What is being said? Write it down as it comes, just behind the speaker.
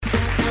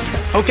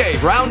Okay,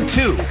 round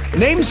two.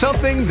 Name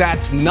something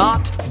that's not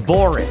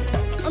boring.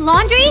 A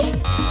laundry?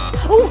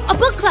 Ooh, a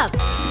book club.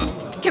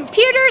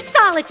 Computer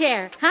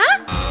solitaire,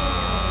 huh?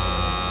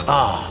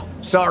 Ah, oh,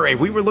 sorry,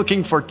 we were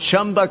looking for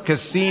Chumba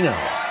Casino.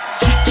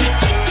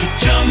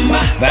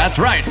 That's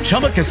right,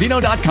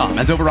 ChumbaCasino.com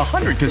has over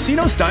 100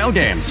 casino-style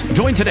games.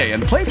 Join today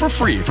and play for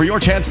free for your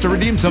chance to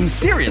redeem some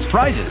serious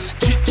prizes.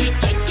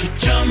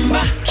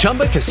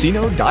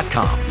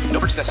 ChumbaCasino.com. No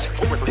purchase necessary.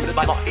 Void where prohibited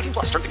by law. 18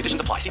 plus. Terms and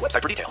conditions apply. See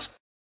website for details.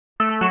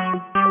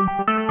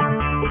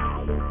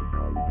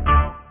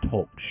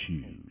 Talk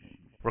shoes.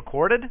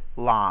 Recorded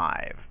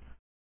live.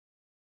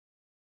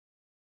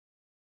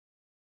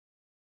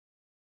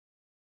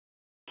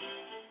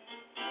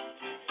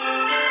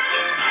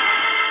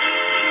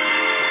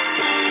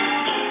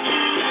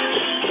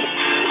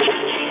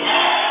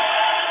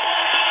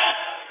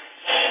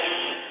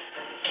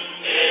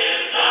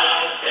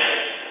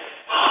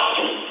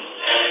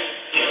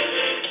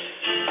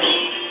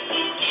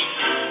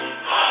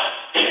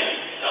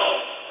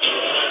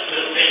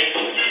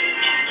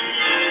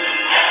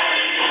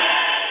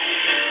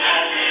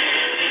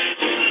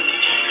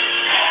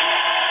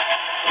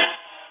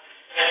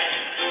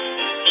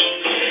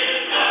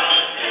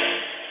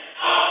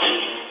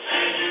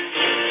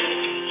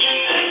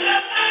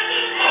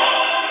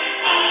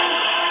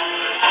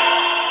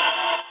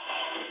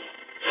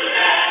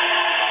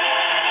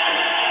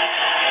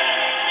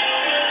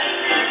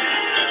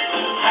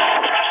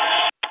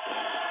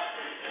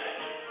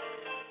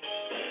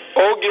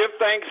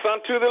 Thanks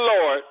unto the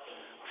Lord,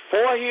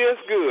 for he is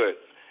good,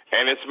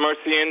 and his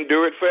mercy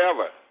endureth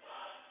forever.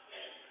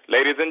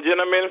 Ladies and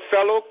gentlemen,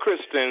 fellow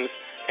Christians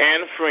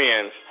and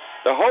friends,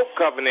 the Hope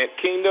Covenant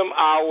Kingdom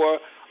Hour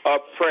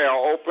of Prayer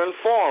Open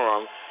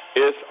Forum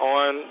is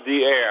on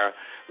the air.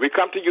 We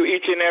come to you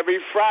each and every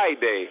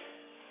Friday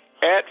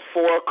at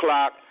 4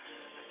 o'clock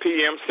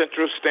p.m.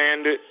 Central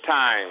Standard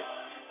Time.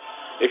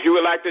 If you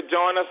would like to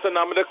join us, the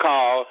number to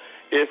call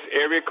is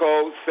area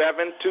code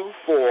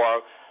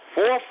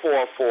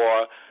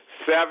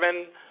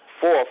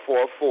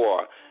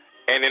 724-444-7444,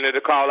 and enter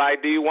the call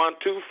ID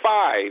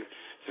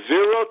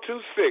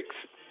 125026,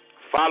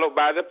 followed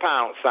by the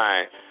pound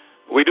sign.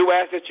 We do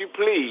ask that you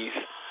please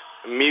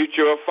mute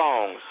your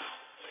phones.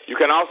 You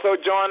can also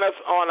join us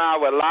on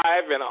our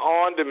live and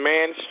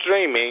on-demand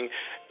streaming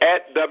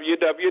at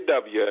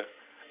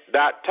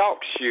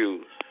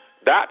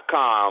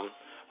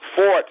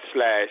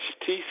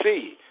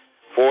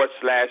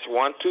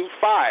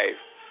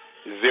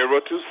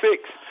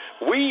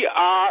We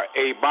are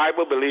a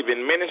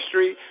Bible-believing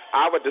ministry.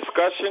 Our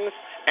discussions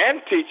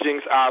and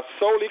teachings are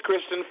solely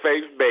Christian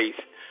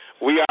faith-based.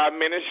 We are a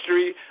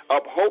ministry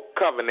of Hope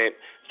Covenant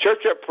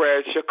Church of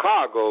Prayer,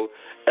 Chicago,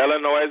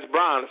 Illinois,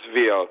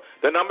 Bronzeville.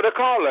 The number to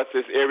call us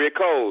is area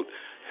code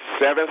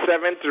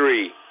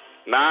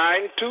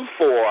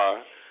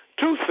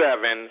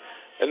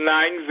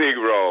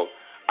 773-924-2790.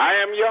 I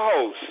am your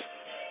host,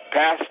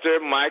 Pastor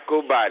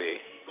Michael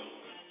Body.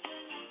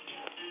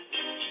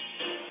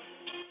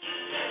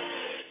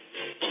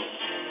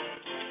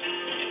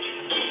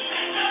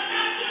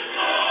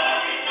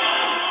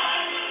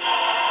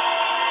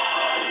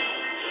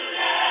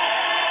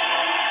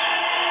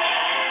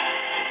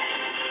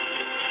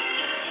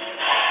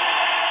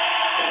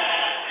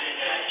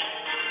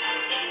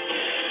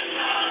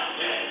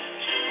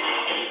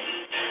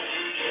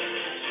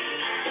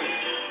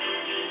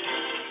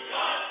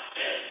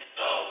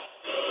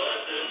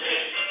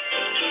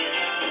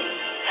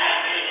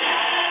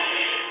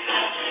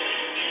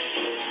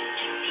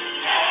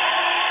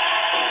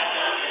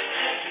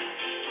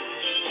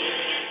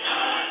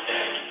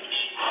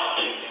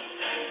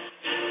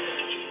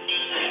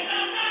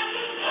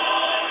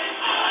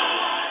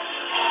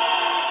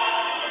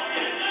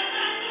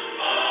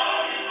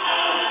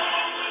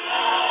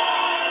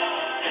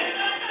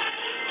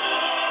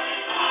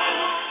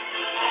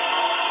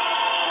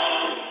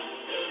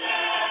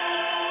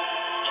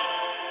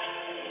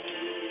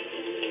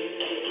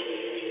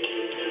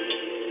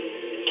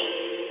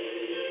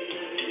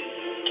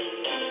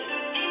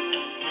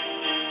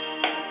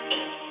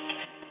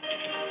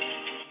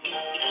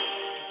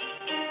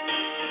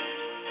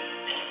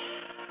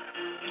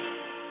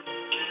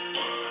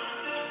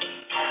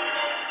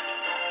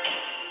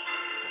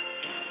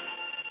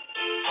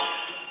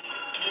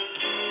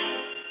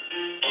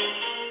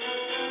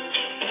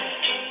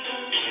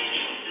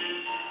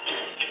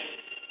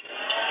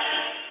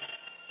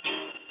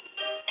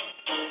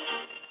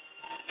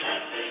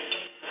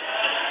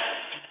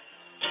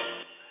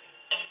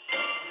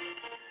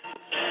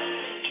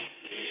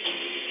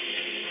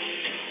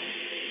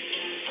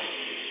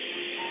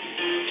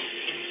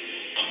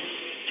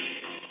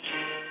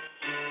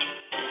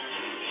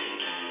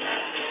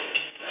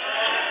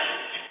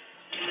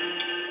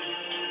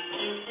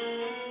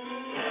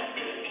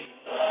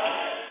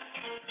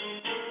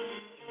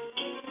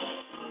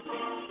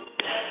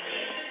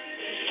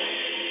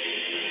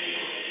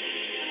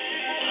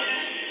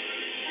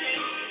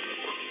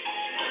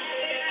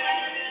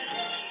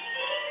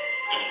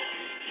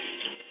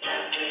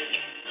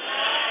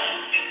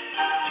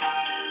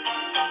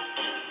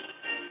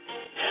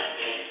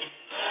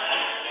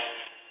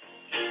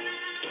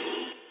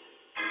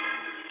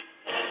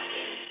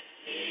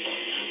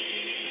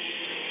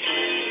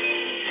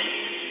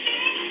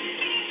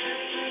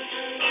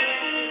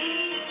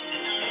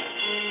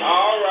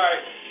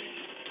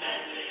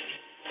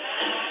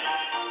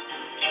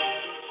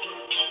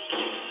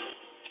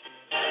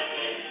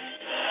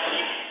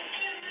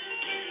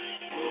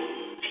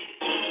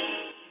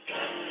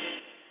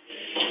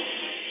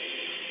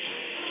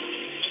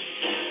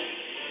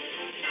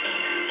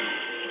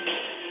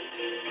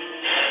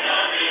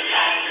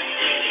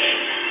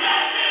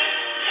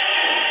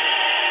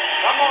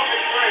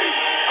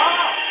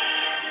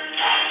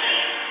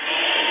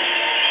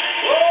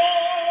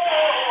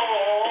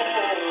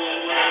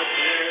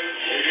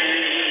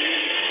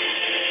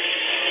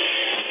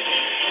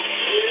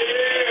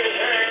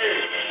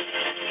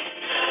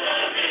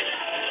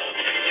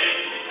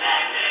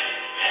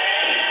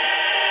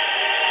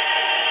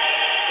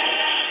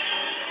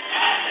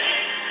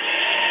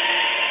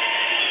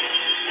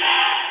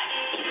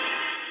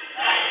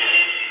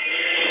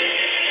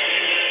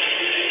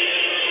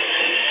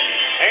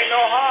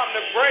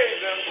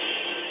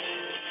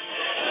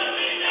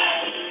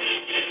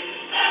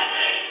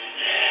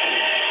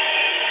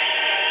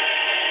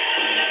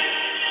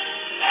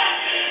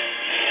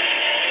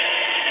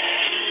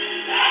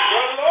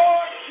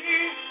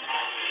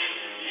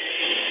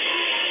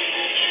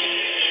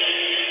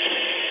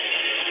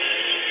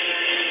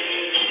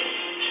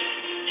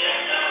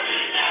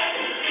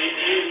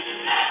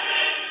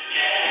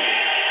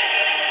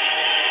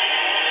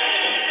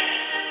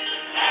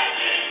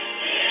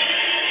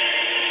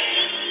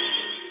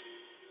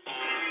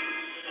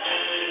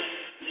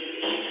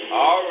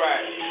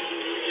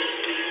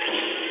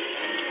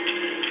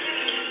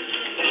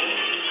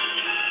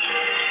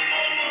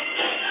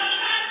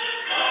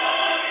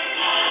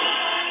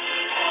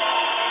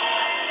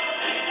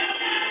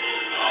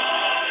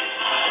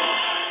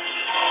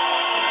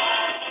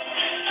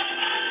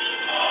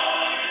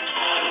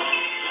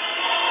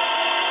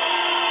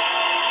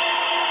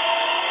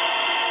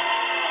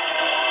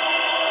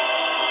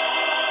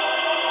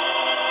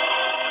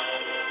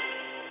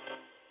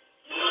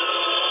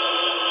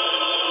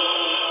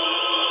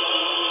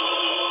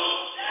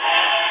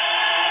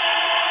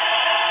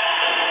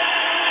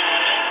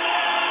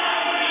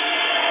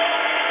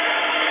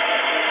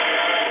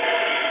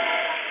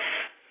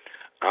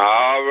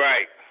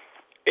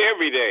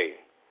 every day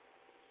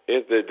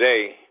is the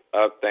day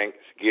of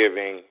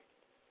thanksgiving.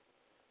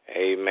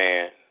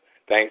 Amen.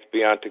 Thanks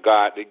be unto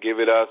God to give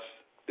it us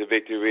the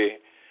victory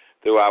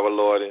through our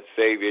Lord and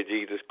Savior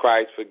Jesus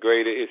Christ. For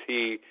greater is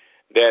he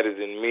that is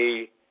in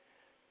me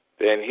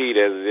than he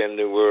that is in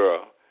the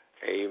world.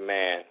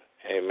 Amen.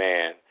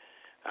 Amen.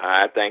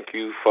 I thank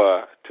you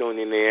for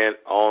tuning in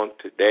on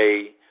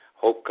today,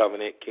 Hope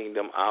Covenant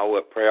Kingdom Hour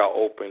Prayer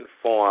Open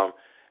Forum.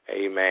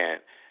 Amen.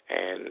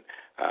 And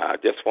I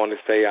just want to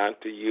say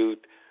unto you,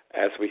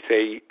 as we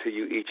say to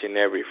you each and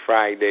every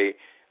Friday,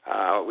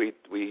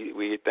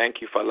 we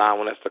thank you for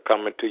allowing us to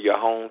come into your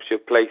homes, your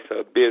place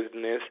of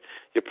business,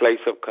 your place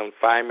of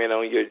confinement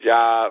on your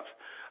jobs,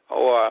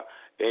 or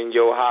in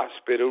your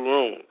hospital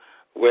room,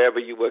 wherever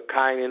you were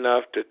kind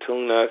enough to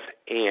tune us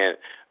in.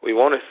 We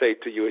want to say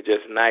to you, it's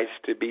just nice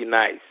to be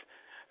nice.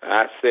 And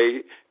I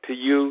say to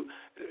you,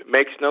 it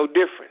makes no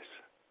difference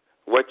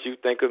what you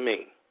think of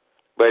me,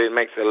 but it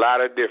makes a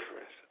lot of difference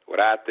what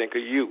I think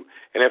of you.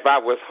 And if I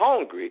was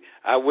hungry,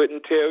 I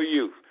wouldn't tell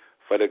you.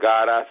 For the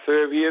God I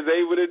serve, he is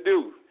able to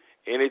do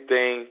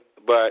anything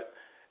but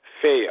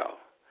fail.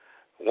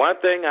 One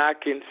thing I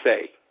can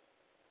say,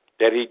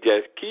 that he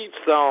just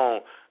keeps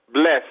on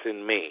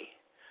blessing me.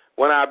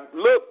 When I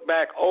look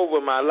back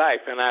over my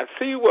life and I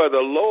see where the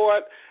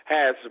Lord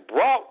has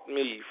brought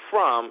me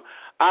from,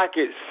 I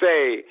could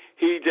say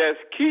he just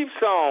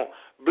keeps on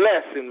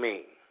blessing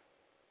me.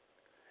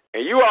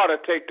 And you ought to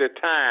take the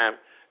time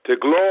to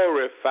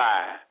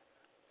glorify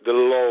the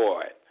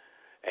Lord.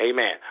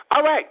 Amen.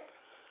 All right.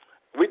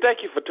 We thank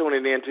you for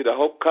tuning in to the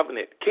Hope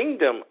Covenant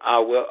Kingdom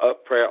Hour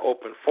of Prayer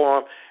Open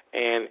Forum.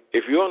 And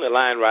if you're on the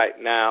line right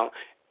now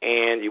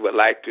and you would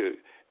like to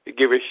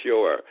give us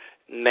your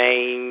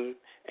name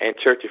and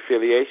church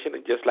affiliation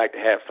and just like to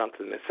have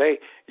something to say,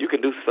 you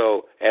can do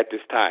so at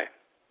this time.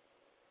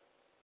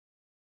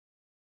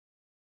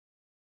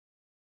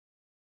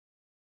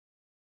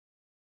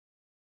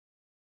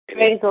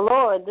 Praise the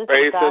Lord. This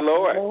Praise is the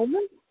Lord.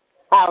 Newman.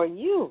 How are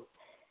you?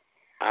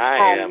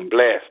 I am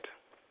blessed.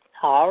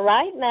 All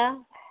right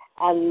now.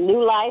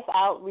 New Life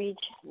Outreach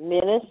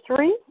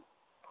Ministry.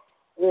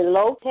 We're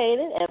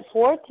located at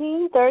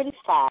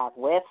 1435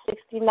 West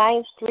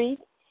 69th Street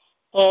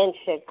in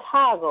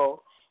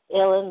Chicago,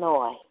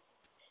 Illinois.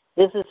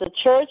 This is a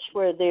church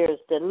where there's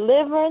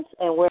deliverance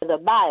and where the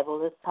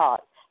Bible is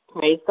taught.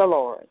 Praise the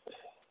Lord.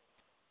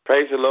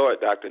 Praise the Lord,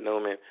 Dr.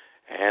 Newman.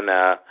 And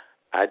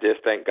I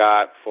just thank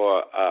God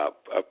for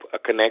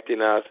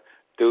connecting us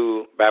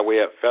by way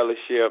of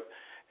fellowship.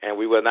 And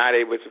we were not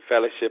able to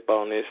fellowship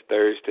on this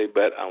Thursday,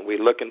 but we're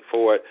looking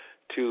forward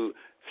to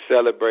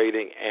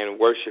celebrating and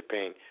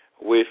worshiping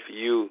with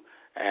you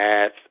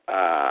as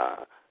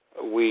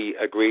we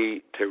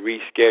agreed to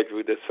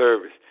reschedule the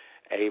service.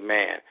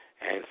 Amen.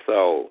 And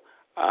so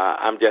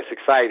I'm just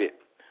excited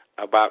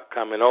about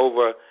coming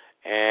over,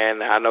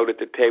 and I know that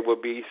the table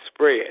will be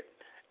spread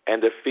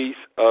and the feast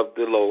of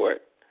the Lord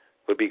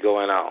will be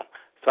going on.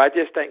 So I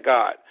just thank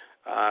God.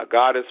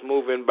 God is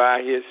moving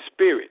by his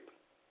Spirit,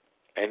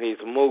 and he's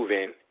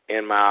moving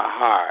in my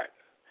heart.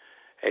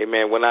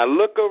 Amen. When I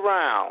look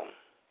around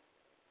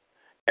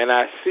and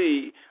I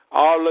see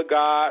all of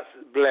God's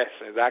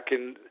blessings, I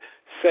can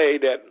say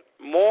that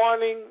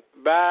morning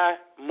by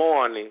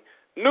morning,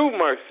 new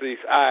mercies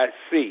I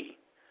see.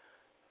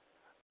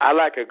 I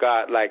like a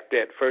God like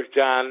that. 1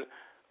 John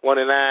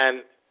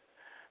 1:9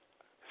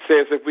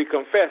 says if we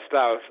confess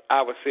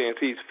our sins,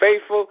 he's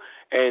faithful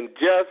and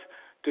just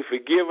to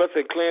forgive us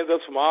and cleanse us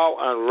from all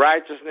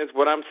unrighteousness.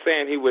 What I'm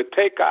saying, he would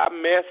take our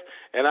mess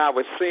and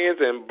our sins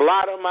and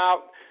blot them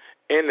out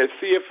in the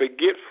sea of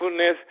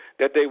forgetfulness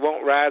that they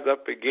won't rise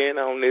up again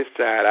on this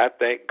side. I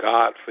thank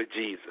God for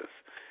Jesus.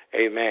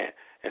 Amen.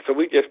 And so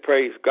we just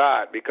praise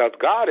God because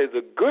God is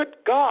a good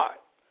God,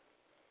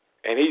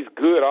 and he's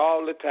good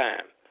all the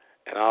time,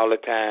 and all the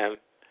time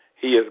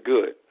he is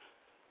good.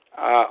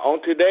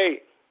 On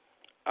today,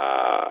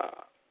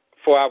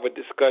 for our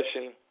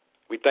discussion,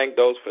 we thank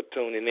those for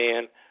tuning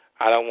in.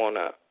 I don't want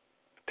to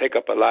take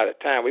up a lot of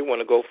time. We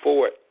want to go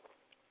forward.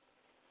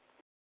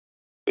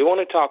 We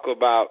want to talk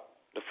about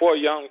the 4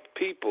 young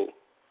people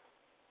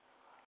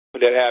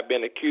that have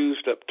been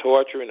accused of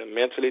torturing a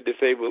mentally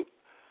disabled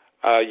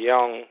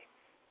young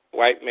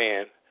white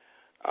man,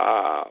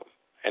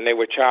 and they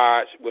were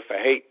charged with a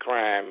hate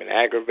crime and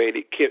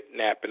aggravated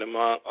kidnapping,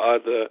 among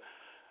other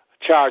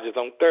charges,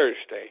 on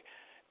Thursday.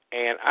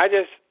 And I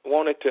just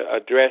wanted to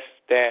address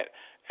that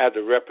as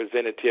a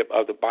representative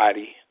of the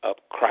body of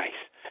Christ.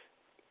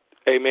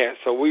 Amen.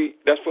 So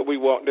that's what we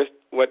want. That's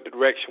what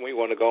direction we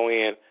want to go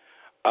in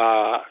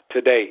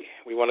today.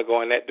 We want to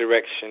go in that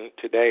direction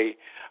today,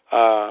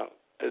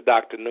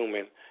 Dr.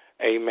 Newman.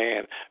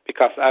 Amen.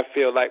 Because I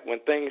feel like when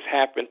things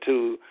happen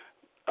to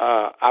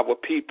our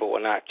people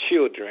and our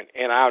children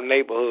in our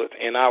neighborhoods,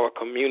 in our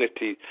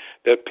communities,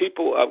 the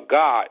people of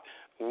God,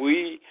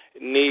 we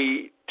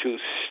need to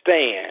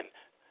stand,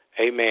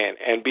 amen,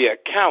 and be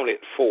accounted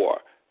for.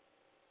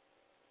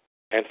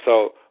 And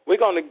so we're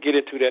going to get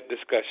into that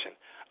discussion.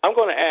 I'm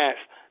going to ask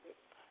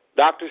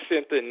Dr.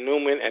 Cynthia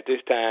Newman at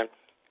this time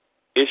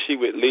if she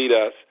would lead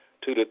us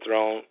to the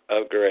throne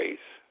of grace.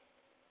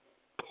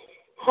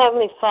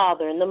 Heavenly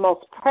Father, in the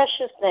most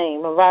precious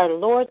name of our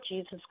Lord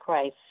Jesus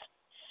Christ,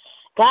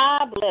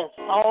 God bless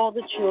all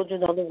the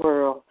children of the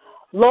world.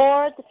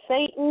 Lord,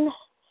 Satan,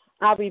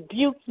 I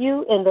rebuke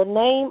you in the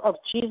name of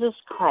Jesus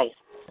Christ.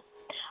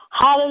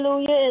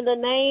 Hallelujah, in the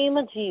name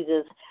of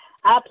Jesus.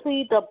 I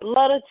plead the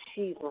blood of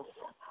Jesus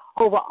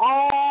over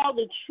all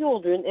the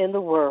children in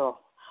the world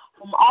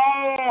from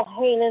all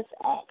heinous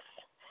acts.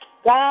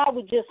 God,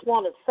 we just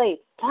want to say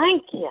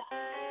thank you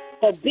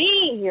for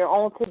being here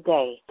on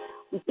today.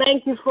 We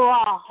thank you for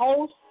our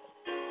host,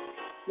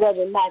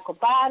 Brother Michael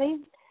Body,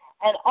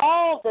 and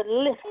all the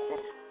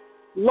listeners.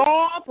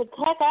 Lord,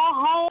 protect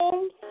our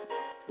homes,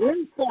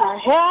 restore our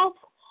health,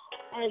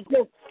 and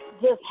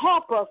just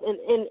help us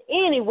in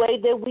any way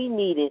that we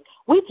need it.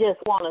 We just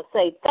want to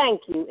say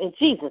thank you. In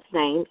Jesus'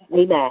 name,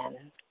 amen.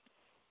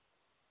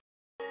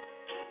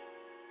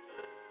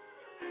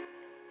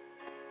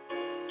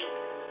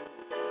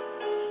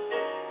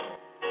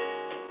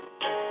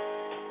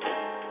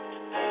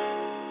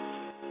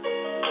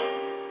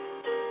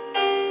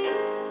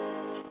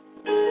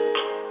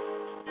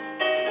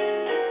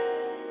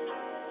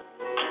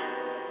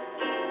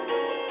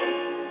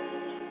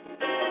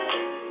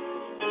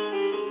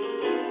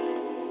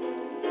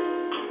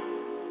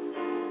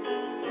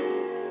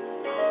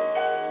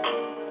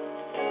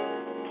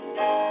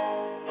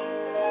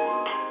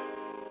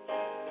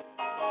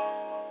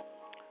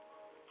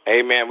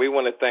 Amen. We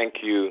want to thank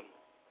you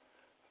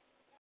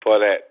for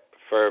that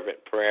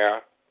fervent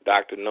prayer,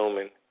 Dr.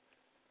 Newman.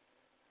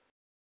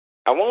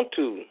 I want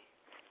to,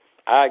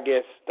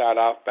 start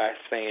off by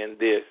saying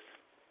this.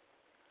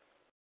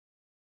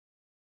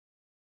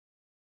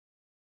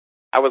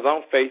 I was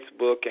on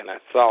Facebook and I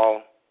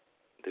saw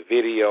the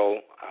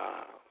video,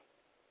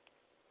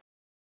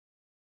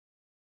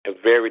 a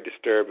very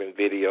disturbing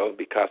video,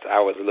 because I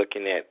was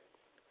looking at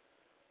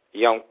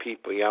young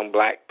people, young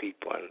black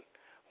people, and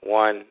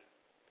one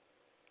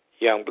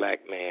young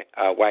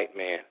white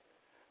man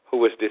who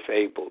was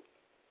disabled,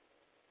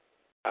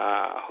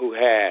 who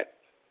had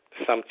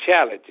some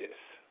challenges.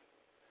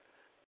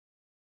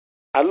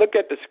 I look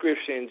at the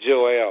scripture in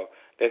Joel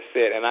that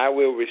said, "And I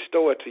will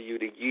restore to you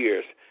the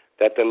years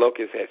that the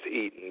locust has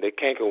eaten, the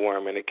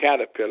cankerworm and the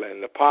caterpillar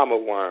and the palmer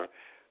worm,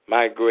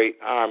 my great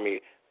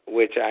army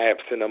which I have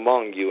sent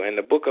among you." And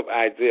the book of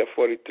Isaiah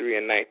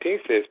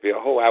 43:19 says,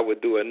 "Behold, I will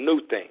do a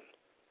new thing.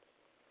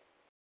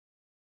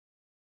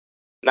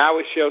 Now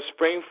it shall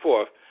spring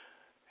forth.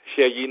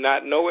 Shall ye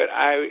not know it?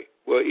 I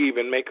will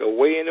even make a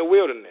way in the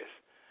wilderness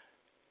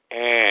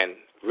and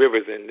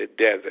rivers in the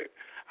desert."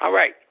 All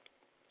right.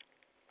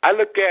 I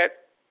looked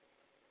at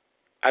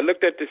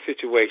the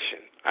situation.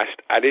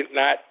 I did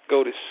not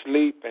go to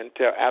sleep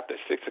until after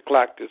 6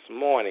 o'clock this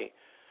morning,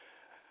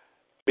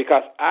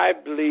 because I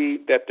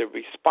believe that the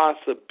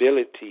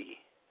responsibility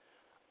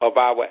of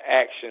our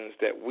actions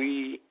that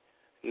we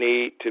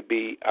need to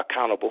be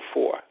accountable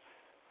for.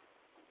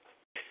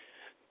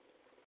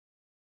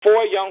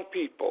 4 young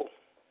people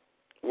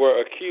were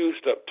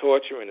accused of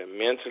torturing a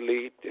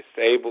mentally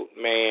disabled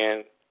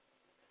man.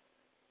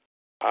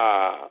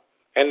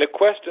 And the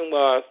question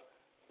was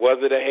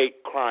it a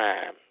hate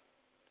crime?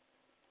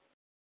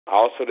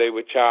 Also, they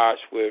were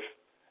charged with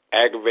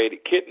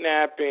aggravated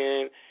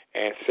kidnapping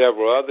and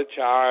several other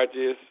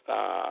charges,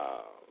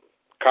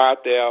 car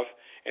theft,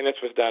 and this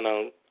was done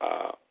on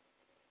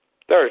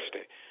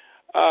Thursday.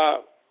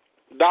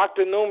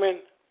 Dr.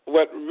 Newman,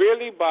 what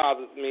really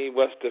bothered me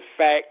was the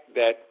fact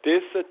that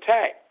this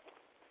attack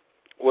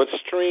was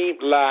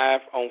streamed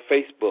live on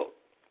Facebook.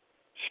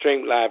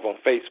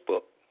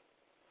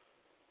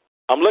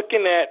 I'm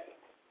looking at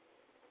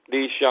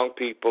these young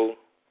people.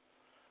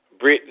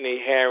 Brittany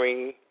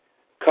Herring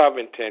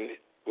Covington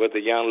was a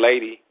young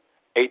lady,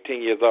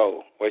 18 years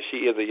old. Well,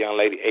 she is a young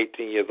lady,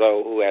 18 years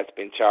old, who has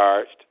been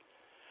charged.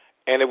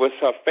 And it was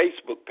her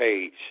Facebook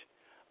page,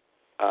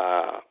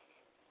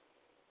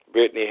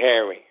 Brittany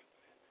Herring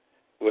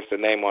was the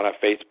name on her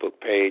Facebook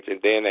page. And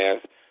then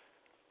there's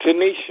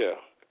Tanisha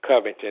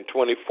Covington,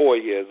 24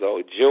 years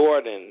old.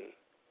 Jordan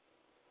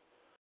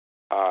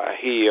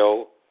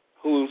Hill,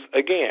 who's,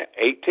 again,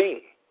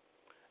 18.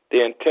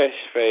 Then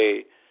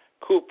Teshfae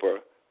Cooper,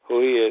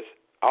 who is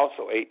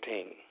also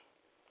 18.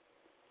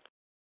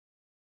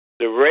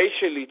 The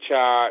racially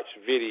charged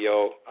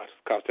video,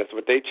 because that's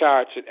what they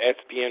charged it as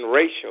being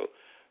racial,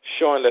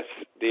 showing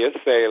the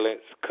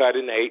assailants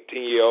cutting the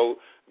 18-year-old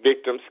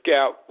victim's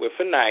scalp with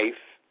a knife.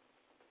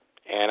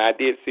 And I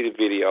did see the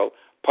video,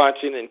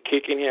 punching and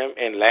kicking him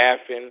and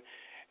laughing.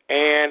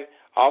 And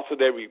also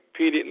they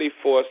repeatedly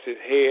forced his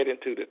head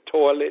into the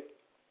toilet.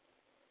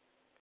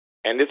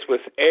 And this was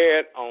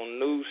aired on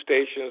news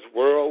stations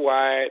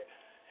worldwide.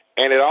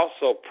 And it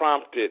also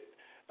prompted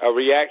a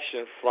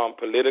reaction from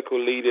political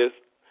leaders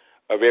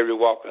of every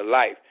walk of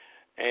life.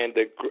 And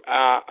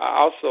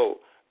also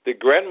the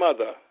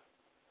grandmother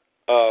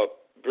of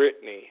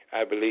Brittany,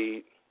 I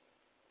believe,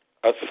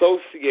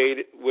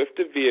 associated with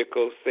the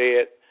vehicle,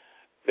 said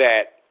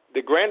that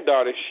the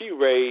granddaughter she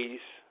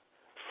raised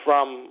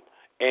from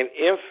an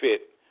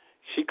infant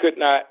she could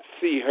not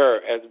see her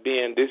as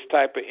being this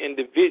type of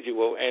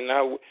individual.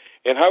 And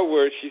in her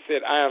words, she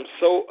said, I am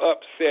so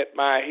upset,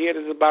 my head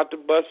is about to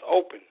bust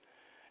open.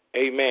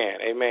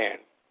 Amen, amen.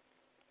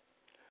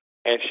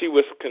 And she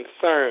was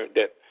concerned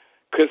that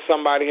could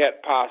somebody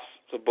had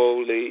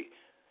possibly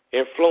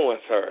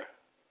influenced her.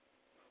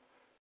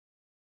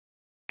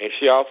 And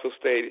she also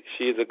stated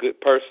she is a good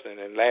person.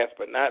 And last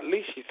but not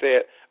least, she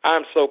said,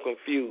 I'm so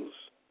confused.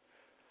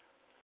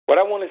 What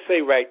I want to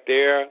say right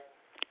there,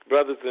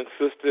 brothers and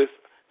sisters,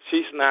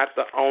 she's not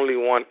the only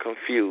one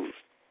confused.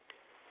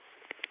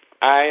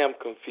 I am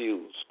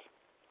confused.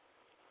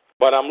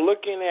 But I'm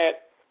looking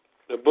at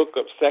the book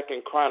of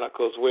 2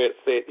 Chronicles where it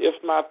said,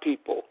 if my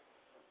people,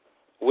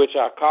 which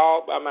are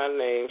called by my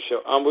name,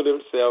 shall humble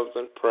themselves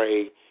and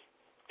pray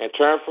and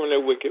turn from their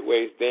wicked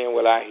ways, then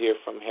will I hear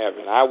from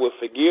heaven. I will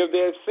forgive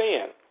their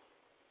sin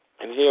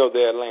and heal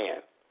their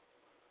land.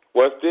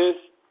 Was this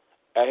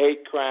a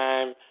hate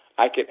crime?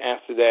 I can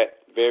answer that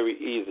very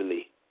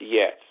easily.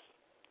 Yes.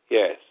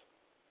 Yes.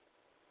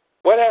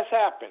 What has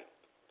happened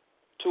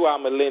to our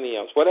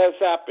millennials? What has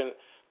happened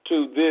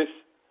to this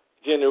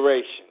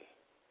generation?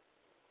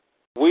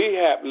 We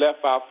have left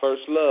our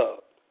first love.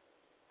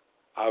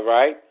 All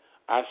right?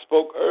 I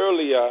spoke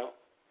earlier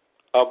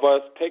of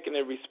us taking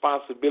the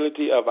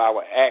responsibility of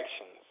our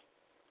actions.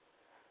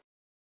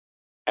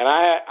 And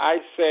I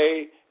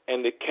say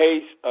in the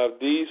case of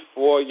these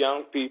 4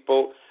 young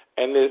people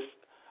and this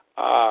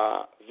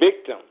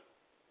victim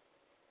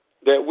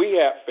that we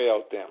have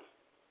failed them,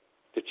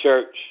 the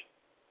church,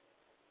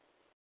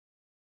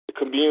 the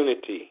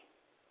community,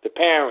 the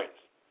parents.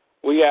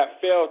 We have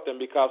failed them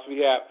because we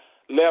have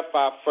left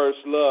our first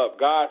love.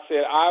 God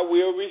said, I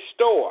will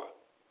restore.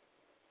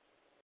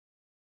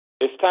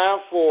 It's time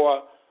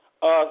for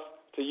us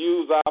to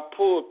use our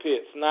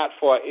pulpits not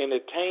for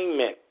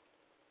entertainment,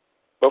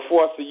 but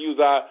for us to use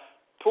our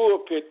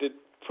pulpit to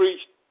preach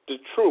the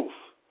truth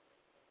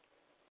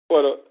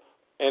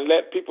and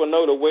let people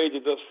know the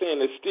wages of sin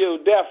is still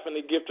death and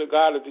the gift of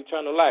God is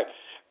eternal life.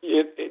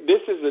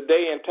 This is a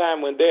day and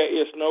time when there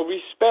is no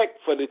respect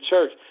for the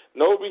church,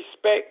 no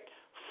respect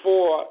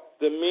for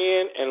the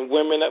men and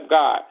women of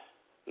God.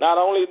 Not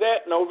only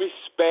that, no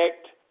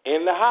respect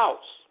in the house.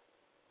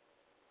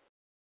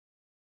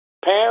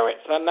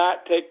 Parents are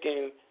not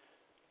taking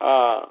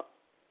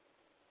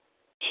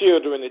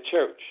children to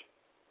church.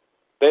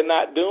 They're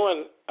not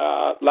doing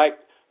like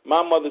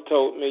my mother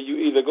told me, you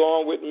either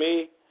go on with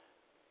me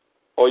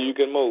or you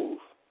can move.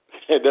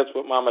 That's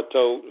what Mama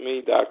told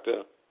me,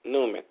 Dr.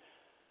 Newman.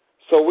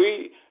 So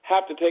we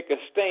have to take a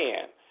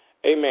stand,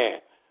 amen,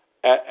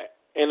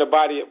 in the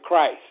body of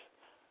Christ.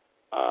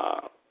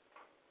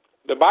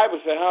 The Bible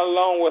said, how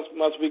long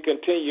must we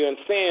continue in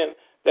sin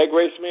that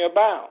grace may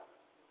abound?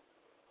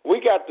 We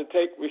got to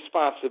take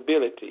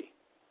responsibility.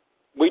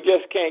 We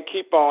just can't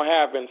keep on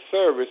having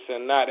service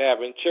and not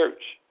having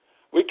church.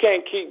 We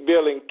can't keep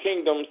building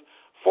kingdoms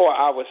for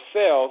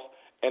ourselves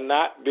and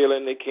not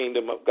building the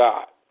kingdom of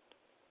God.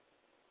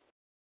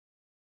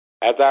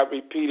 As I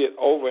repeat it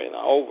over and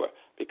over,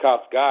 because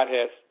God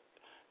has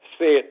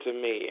said to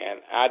me, and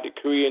I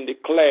decree and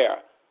declare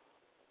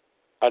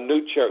a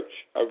new church,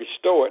 a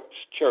restored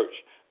church,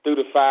 through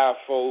the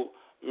fivefold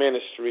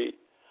ministry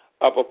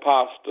of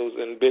apostles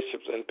and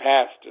bishops and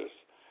pastors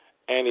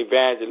and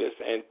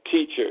evangelists and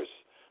teachers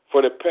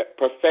for the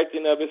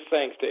perfecting of his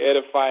saints, the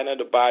edifying of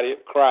the body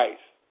of Christ.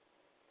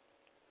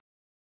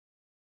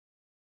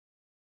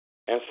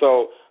 And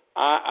so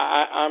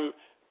I'm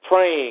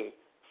praying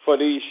for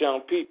these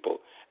young people.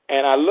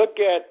 And I look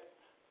at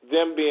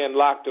them being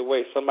locked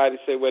away. Somebody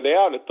say, well, they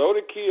ought to throw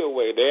the key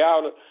away. They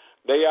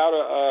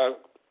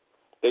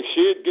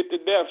should get the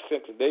death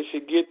sentence. They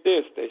should get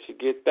this. They should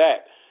get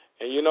that.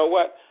 And you know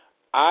what?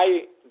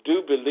 I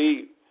do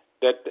believe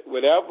that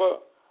whatever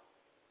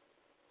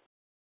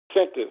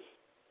sentence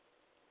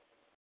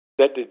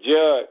that the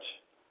judge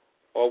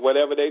or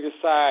whatever they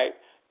decide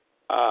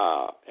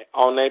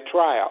on their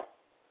trial,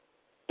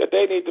 that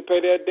they need to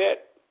pay their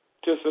debt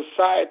to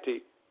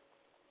society,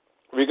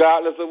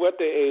 regardless of what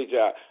their age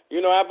are.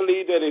 You know, I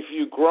believe that if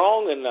you're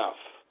grown enough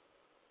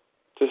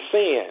to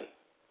sin,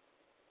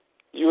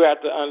 you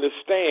have to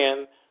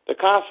understand the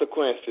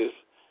consequences,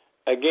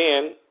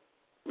 again,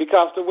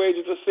 because the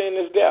wages of sin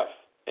is death,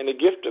 and the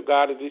gift of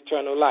God is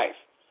eternal life.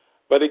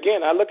 But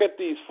again, I look at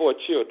these 4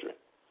 children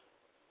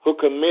who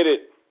committed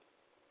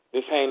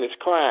this heinous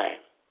crime.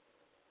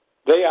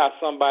 They are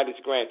somebody's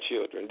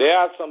grandchildren. They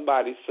are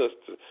somebody's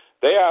sisters.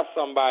 They are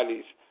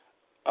somebody's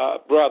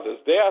brothers.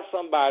 They are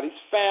somebody's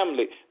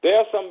family. They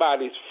are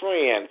somebody's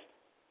friends.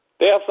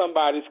 They are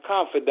somebody's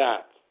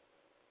confidants.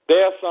 They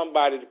are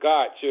somebody's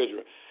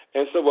godchildren.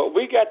 And so what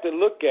we got to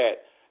look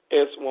at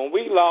is when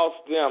we lost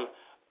them,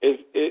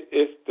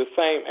 it's the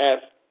same as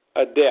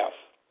a death.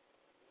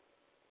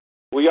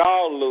 We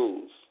all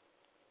lose.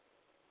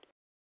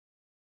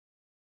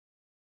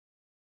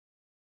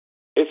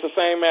 It's the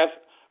same as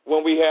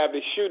when we have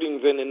the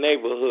shootings in the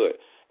neighborhood.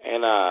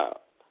 And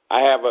I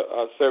have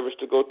a service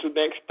to go to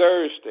next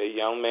Thursday.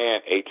 Young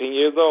man, 18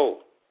 years old,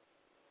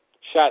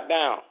 shot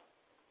down.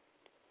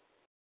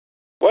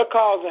 What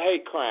causes a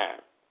hate crime?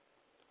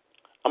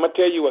 I'm going to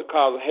tell you what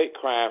causes a hate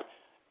crime.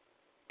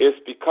 It's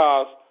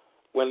because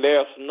when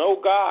there's no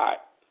God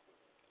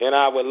in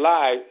our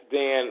lives,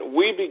 then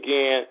we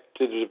begin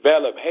to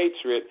develop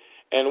hatred.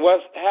 And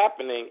what's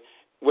happening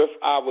with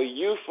our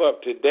youth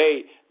of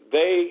today,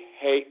 they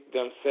hate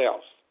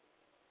themselves.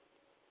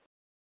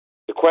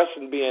 The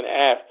question being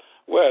asked,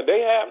 well,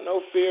 they have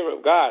no fear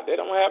of God. They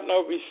don't have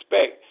no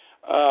respect.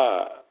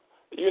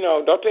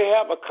 Don't they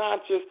have a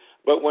conscience?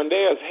 But when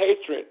there's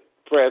hatred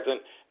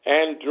present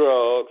and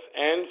drugs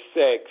and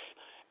sex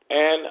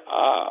and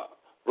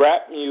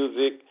rap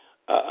music,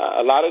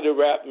 a lot of the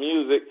rap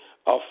music,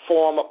 a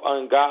form of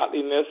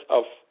ungodliness,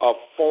 a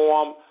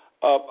form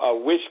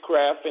of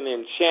witchcraft and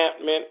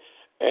enchantment,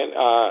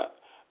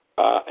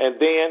 and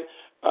then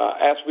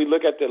as we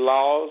look at the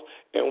laws,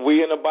 and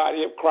we in the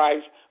body of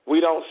Christ, we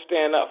don't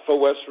stand up for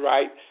what's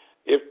right.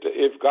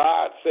 If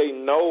God say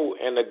no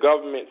and the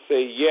government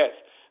say yes,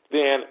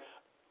 then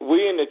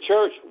we in the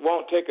church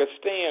won't take a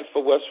stand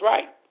for what's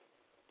right.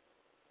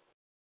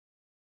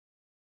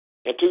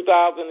 In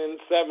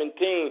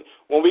 2017,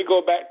 when we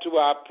go back to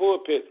our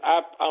pulpits,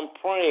 I'm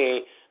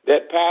praying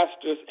that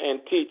pastors and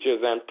teachers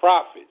and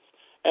prophets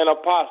and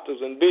apostles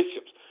and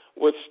bishops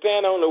would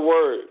stand on the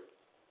word.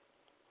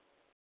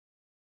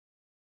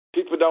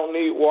 People don't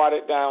need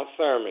watered-down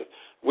sermons.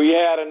 We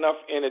had enough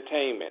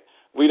entertainment.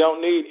 We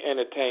don't need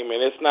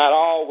entertainment. It's not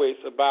always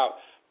about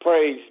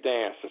praise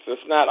dancers.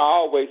 It's not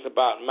always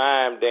about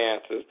mime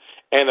dancers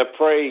and a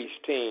praise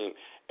team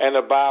and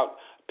about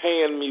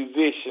paying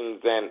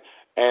musicians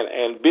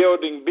and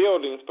building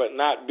buildings but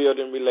not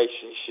building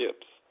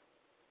relationships.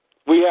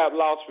 We have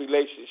lost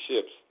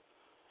relationships.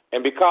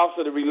 And because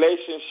of the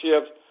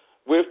relationships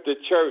with the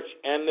church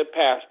and the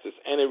pastors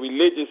and the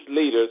religious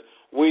leaders,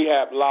 we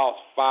have lost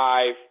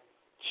 5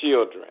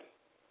 children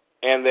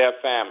and their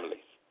families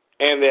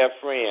and their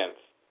friends.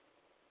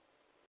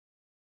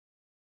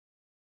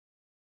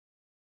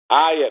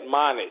 I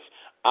admonish,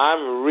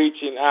 I'm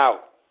reaching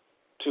out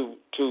to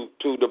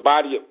the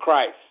body of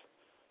Christ,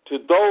 to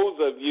those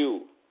of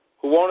you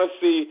who want to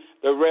see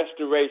the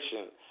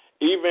restoration,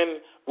 even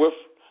with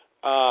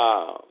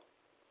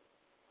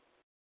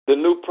the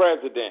new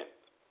president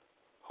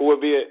who will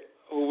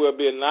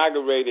be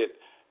inaugurated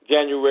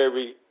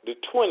January the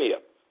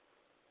 20th.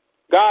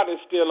 God is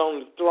still on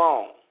the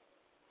throne.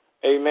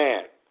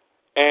 Amen.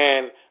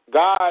 And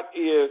God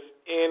is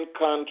in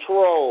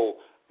control.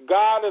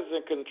 God is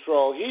in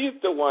control. He's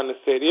the one that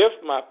said,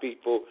 if my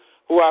people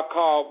who are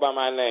called by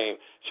my name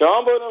shall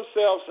humble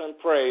themselves and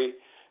pray,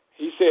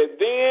 he said,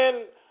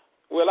 then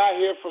will I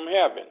hear from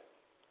heaven.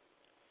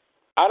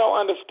 I don't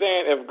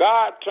understand, if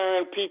God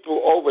turned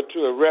people over to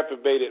a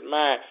reprobated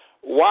mind,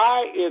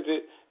 why is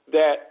it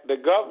that the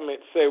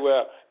government say,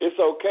 well, it's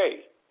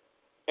okay?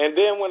 And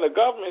then when the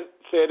government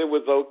said it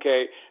was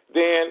okay,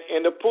 then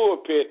in the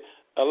pulpit,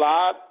 a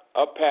lot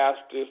of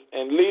pastors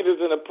and leaders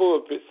in the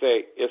pulpit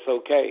say it's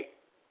okay.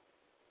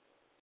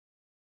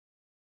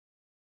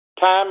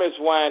 Time is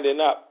winding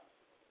up.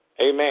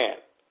 Amen.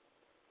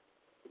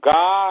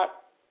 God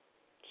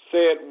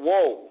said,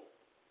 woe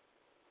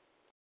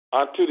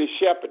unto the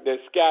shepherd that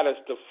scatters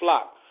the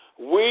flock.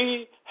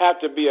 We have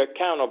to be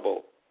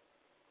accountable.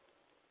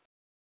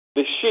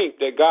 The sheep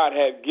that God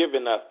has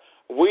given us,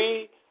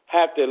 we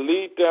have to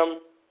lead them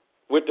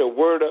with the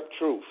word of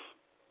truth.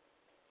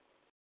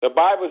 The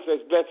Bible says,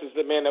 blessed is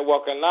the man that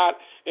walketh not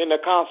in the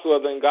counsel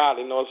of the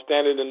ungodly, nor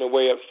standeth in the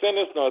way of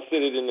sinners, nor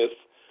sitteth in the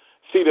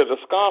seat of the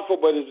scornful,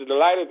 but is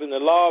delighteth in the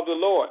law of the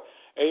Lord.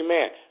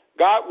 Amen.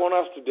 God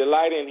wants us to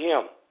delight in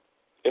him.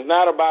 It's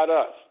not about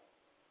us.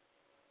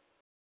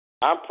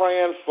 I'm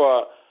praying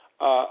for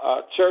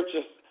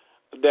churches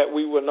that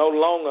we will no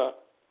longer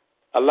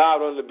allow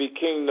them to be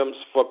kingdoms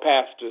for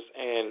pastors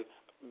and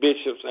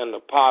bishops and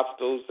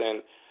apostles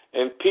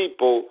and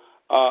people,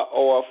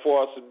 or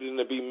for us to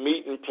be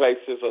meeting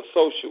places or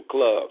social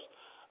clubs.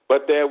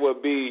 But there will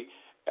be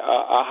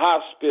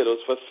hospitals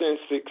for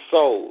sin-sick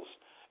souls.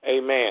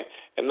 Amen.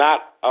 And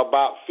not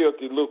about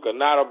filthy lucre,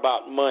 not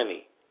about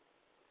money.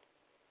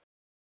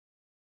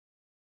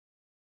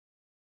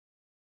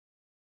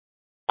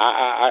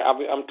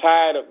 I'm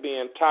tired of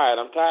being tired.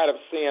 I'm tired of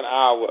seeing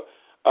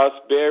us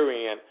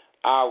burying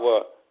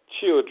our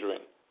children.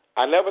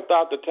 I never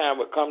thought the time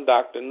would come,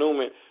 Dr.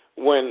 Newman,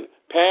 when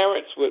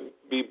parents would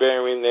be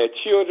burying their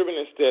children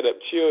instead of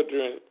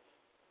children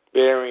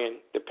burying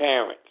the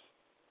parents.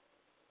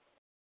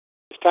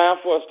 It's time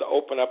for us to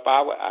open up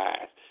our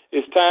eyes.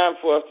 It's time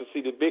for us to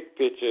see the big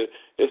picture.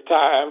 It's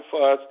time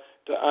for us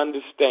to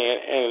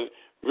understand and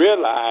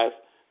realize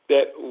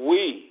that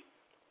we,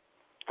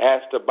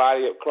 as the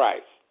body of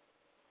Christ,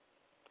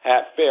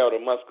 have failed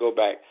and must go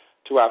back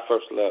to our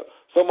first love.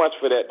 So much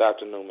for that,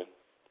 Dr. Newman.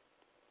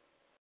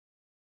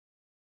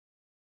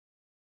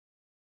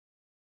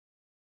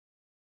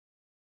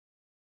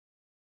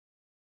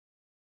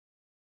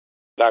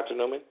 Dr.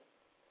 Newman?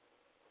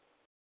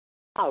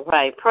 All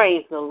right.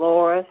 Praise the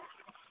Lord.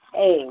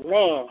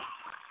 Amen.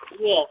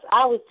 Yes,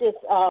 I was just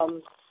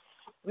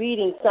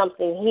reading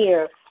something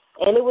here,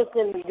 and it was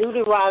in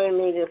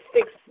Deuteronomy, the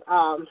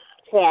 6th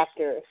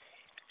chapter,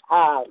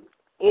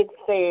 it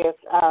says,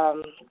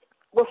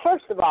 well,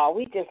 first of all,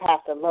 we just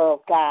have to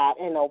love God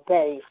and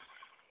obey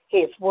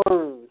His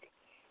word.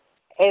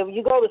 And when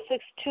you go to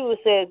 6:2, it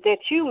says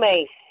that you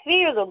may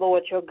fear the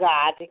Lord your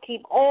God to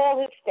keep all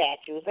His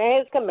statutes and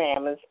His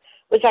commandments,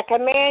 which I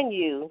command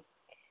you,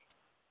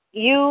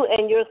 you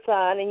and your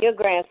son and your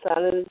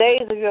grandson in the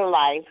days of your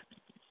life,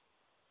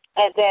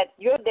 and that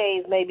your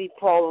days may be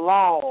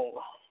prolonged.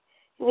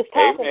 He was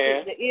talking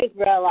to the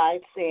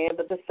Israelites then,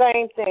 but the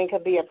same thing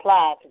could be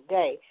applied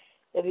today.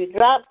 If you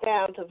drop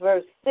down to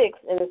verse 6,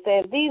 and it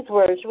says, these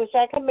words which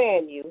I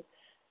command you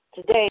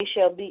today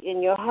shall be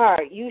in your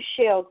heart. You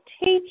shall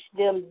teach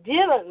them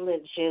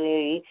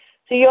diligently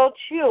to your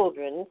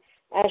children,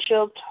 and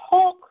shall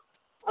talk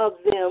of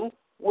them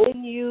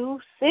when you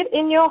sit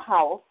in your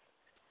house,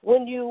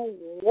 when you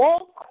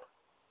walk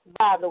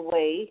by the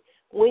way,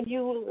 when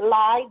you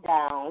lie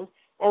down,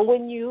 and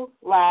when you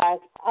rise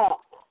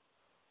up.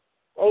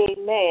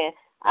 Amen.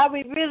 Are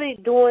we really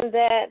doing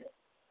that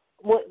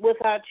with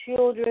our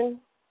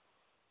children?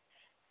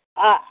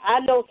 I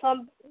know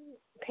some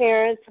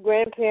parents,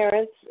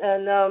 grandparents,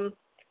 and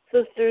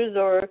sisters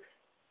or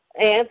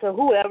aunts or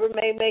whoever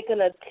may make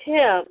an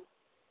attempt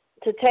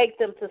to take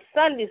them to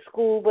Sunday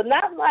school, but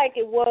not like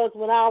it was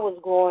when I was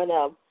growing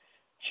up.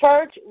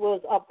 Church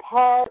was a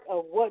part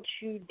of what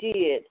you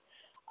did.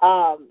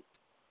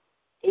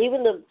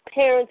 Even the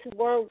parents who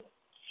weren't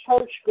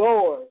church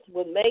goers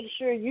would make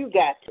sure you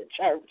got to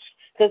church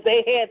because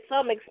they had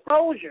some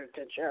exposure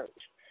to church.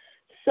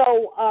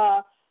 So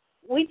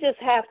we just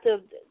have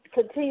to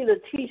continue to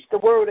teach the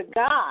Word of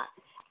God.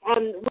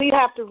 And we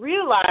have to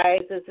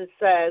realize, as it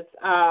says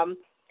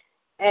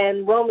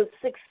in Romans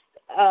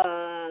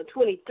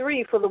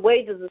 6:23, for the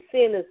wages of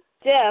sin is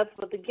death,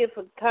 but the gift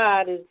of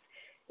God is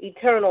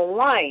eternal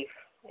life.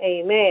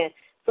 Amen.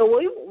 So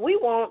we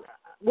want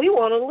to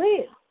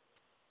live.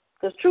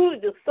 Because truly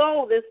the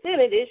soul that's in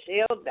it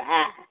shall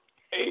die.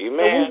 Amen.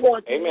 So we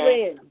want to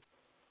live.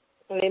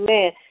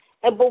 Amen.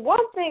 But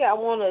one thing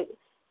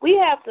we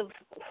have to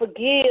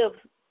forgive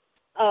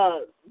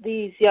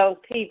these young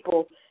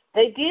people.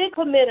 They did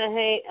commit a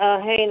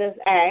heinous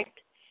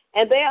act,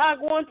 and they are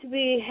going to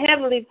be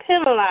heavily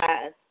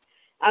penalized.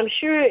 I'm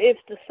sure if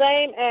the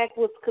same act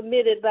was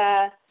committed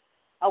by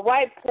a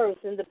white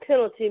person, the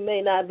penalty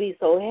may not be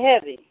so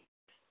heavy.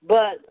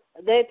 But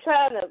they're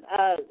trying to,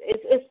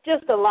 it's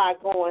just a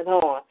lot going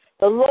on.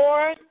 The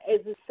Lord,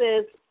 as it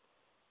says,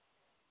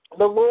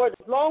 the Lord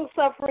is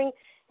long-suffering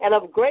and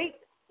of great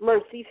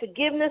mercy,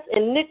 forgiveness,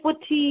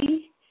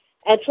 iniquity,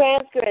 and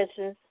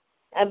transgressions,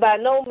 and by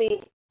no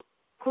means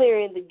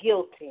clearing the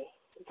guilty.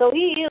 So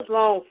He is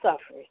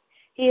long-suffering.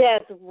 He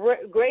has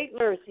great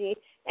mercy,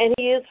 and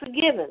He is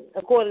forgiven,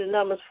 according to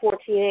Numbers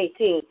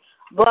 14:18.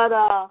 But,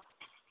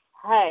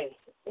 hey,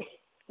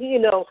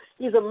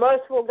 He's a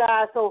merciful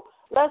God, so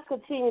let's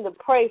continue to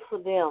pray for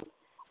them.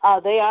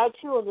 They are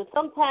children.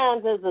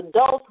 Sometimes as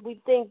adults we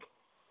think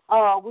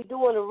we're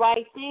doing the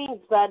right things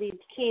by these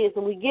kids,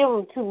 and we give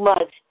them too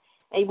much.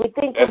 And we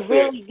think we're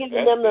really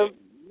giving them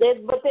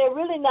but they're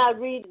really not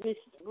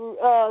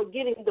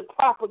getting the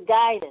proper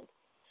guidance.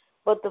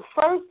 But the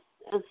first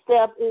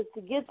step is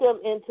to get them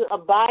into a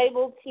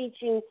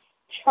Bible-teaching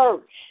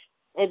church,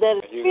 and that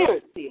is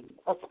Spirit-filled,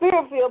 a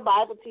Spirit-filled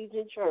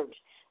Bible-teaching church.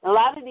 A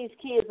lot of these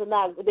kids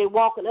they're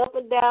walking up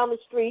and down the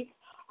streets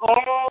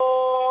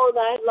all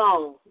night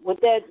long with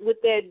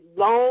that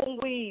long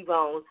weave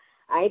on.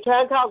 I ain't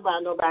trying to talk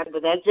about nobody,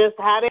 but that's just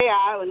how they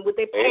are, and with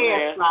their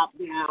pants flopped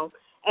down.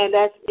 And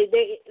that's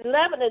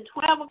 11 and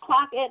 12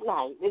 o'clock at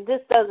night. It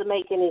just doesn't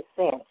make any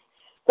sense.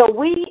 So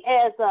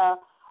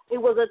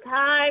it was a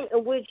time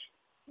in which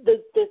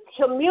the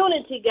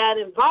community got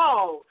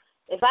involved.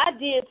 If I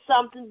did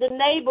something, the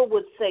neighbor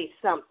would say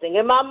something,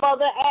 and my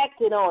mother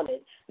acted on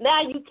it.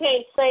 Now you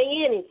can't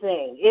say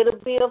anything. It'll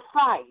be a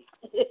fight.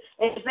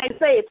 As they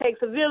say, it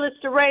takes a village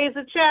to raise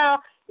a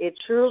child. It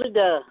truly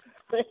does.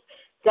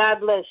 God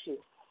bless you.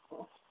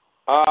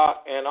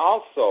 And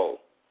also,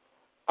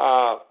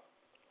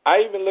 I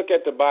even look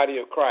at the body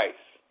of Christ,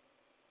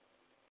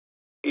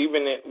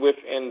 even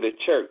within the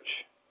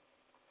church.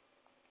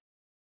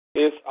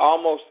 It's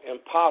almost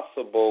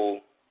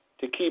impossible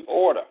to keep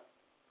order.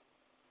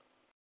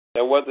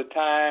 There was a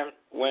time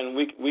when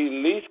we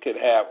least could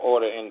have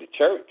order in the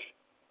church,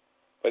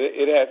 but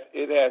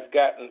it has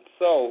gotten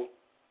so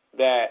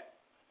that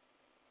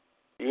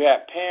you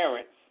have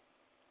parents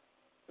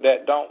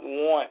that don't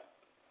want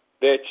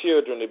their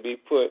children to be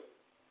put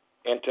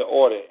into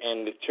order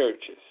in the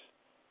churches.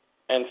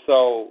 And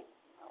so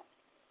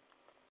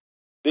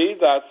these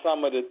are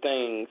some of the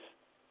things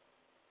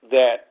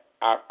that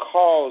are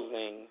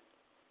causing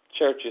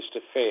churches to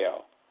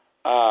fail.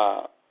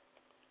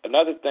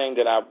 Another thing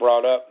that I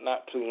brought up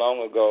not too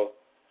long ago,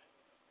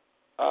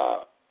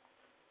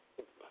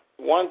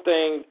 one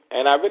thing,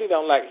 and I really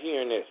don't like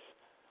hearing this,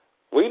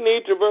 we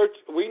need to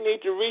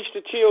reach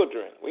the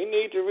children. We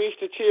need to reach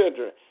the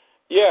children.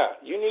 Yeah,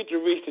 you need to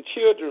reach the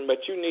children,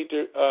 but you need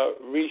to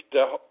reach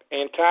the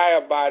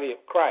entire body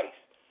of Christ.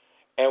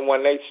 And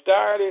when they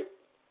started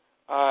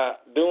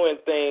doing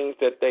things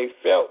that they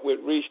felt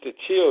would reach the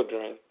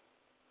children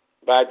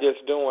by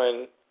just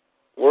doing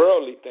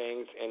worldly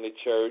things in the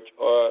church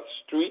or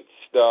street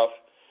stuff.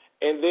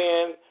 And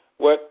then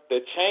what the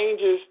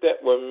changes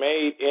that were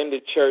made in the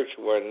church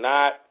were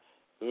not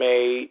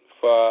made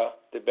for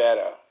the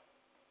better.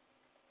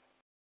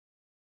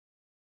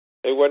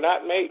 They were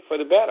not made for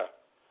the better.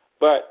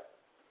 But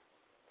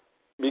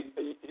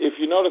if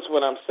you notice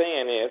what I'm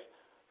saying is,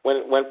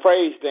 when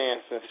praise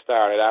dancing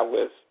started,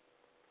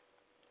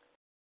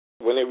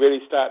 when it really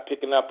started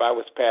picking up, I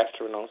was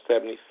pastoring on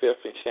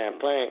 75th in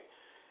Champlain.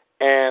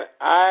 And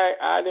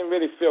I didn't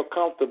really feel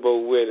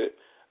comfortable with it,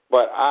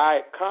 but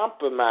I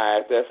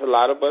compromised, as a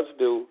lot of us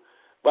do.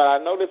 But I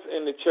noticed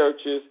in the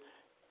churches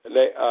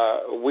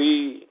that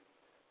we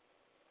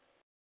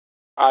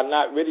are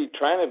not really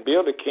trying to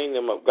build the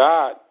kingdom of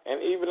God.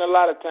 And even a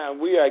lot of times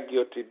we are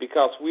guilty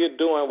because we're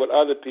doing what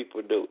other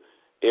people do.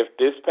 If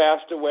this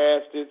pastor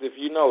wears this, if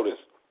you notice,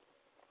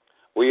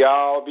 we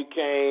all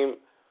became,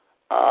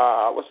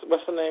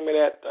 what's the name of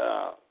that?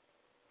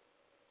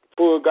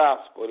 Full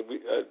gospel.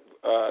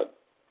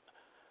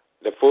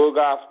 The full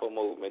gospel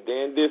movement,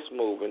 then this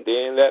movement,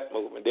 then that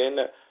movement, then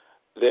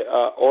the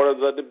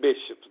orders of the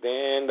bishops,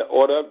 then the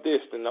order of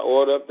this, then the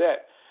order of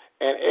that.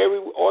 And every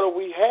order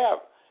we have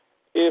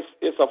is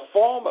a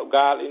form of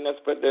godliness,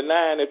 but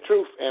denying the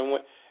truth. And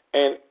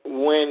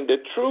when the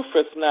truth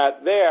is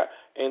not there,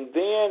 and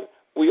then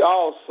we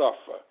all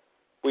suffer.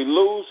 We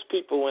lose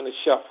people in the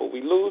shuffle.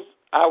 We lose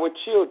our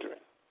children.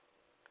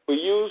 We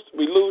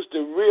lose the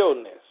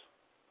realness.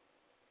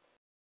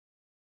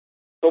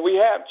 So we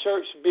have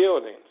church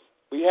buildings.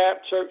 We have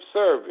church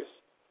service.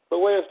 But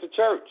where's the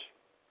church?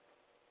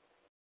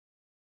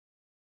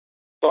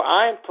 So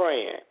I'm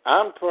praying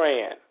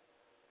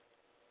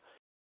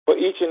for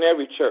each and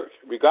every church,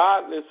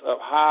 regardless of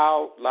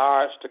how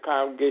large the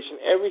congregation.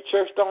 Every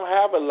church don't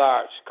have a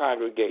large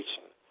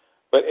congregation.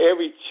 But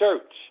every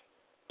church,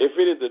 if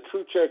it is the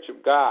true church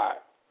of God,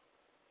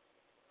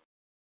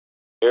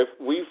 if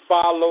we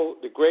follow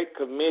the Great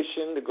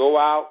Commission to go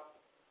out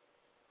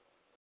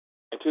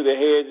into the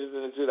hedges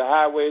and into the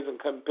highways and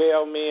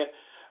compel men,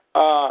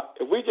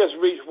 if we just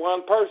reach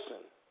one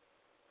person,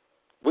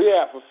 we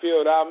have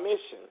fulfilled our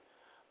mission.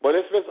 But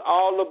if it's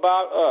all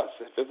about us,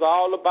 if it's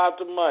all about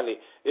the money,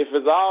 if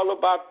it's all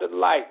about the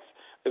lights,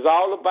 it's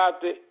all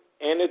about the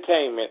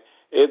entertainment,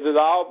 if it's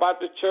all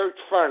about the church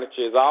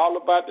furniture, it's all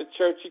about the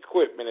church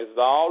equipment, it's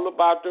all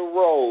about the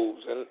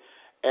robes and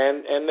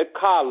the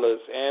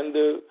collars and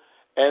the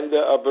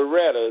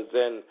berettas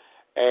and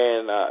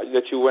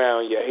that you wear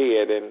on your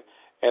head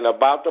and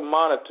about the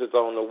monitors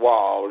on the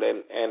wall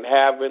and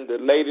having the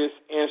latest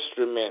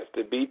instruments,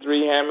 the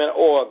B3 Hammond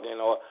organ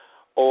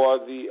or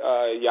the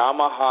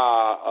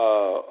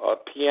Yamaha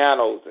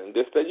pianos and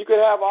this, that. You could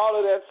have all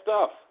of that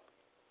stuff,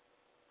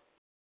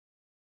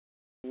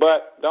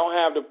 but don't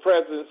have the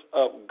presence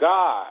of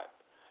God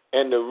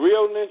and the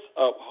realness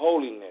of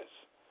holiness.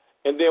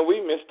 And then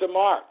we miss the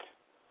mark.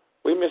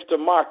 We miss the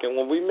mark. And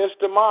when we miss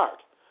the mark,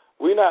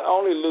 we not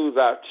only lose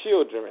our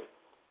children,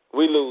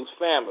 we lose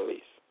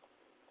families.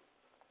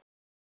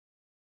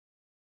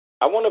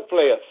 I want to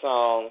play a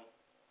song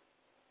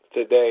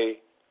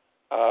today.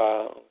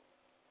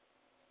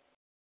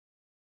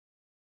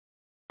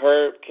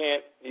 Herb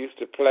Kent used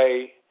to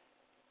play,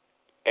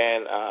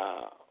 and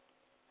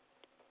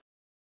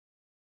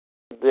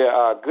there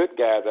are good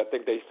guys. I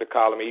think they used to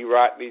call him E.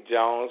 Rodney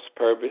Jones,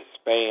 Purvis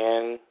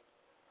Spann,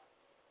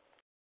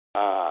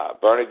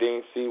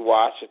 Bernardine C.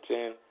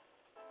 Washington.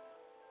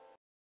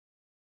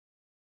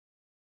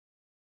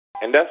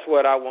 And that's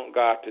what I want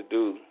God to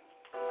do,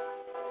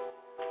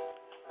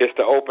 is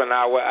to open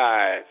our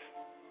eyes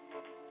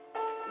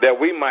that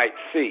we might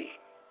see.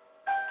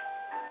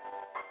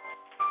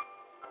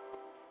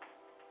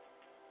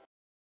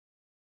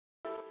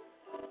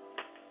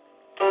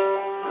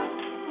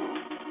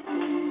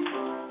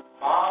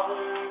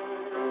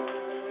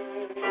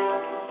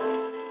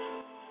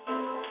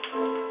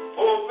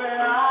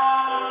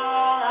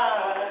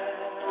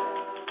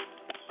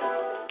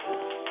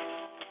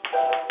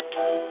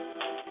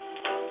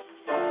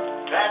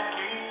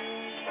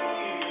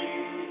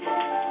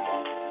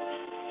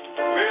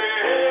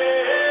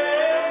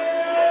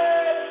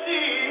 See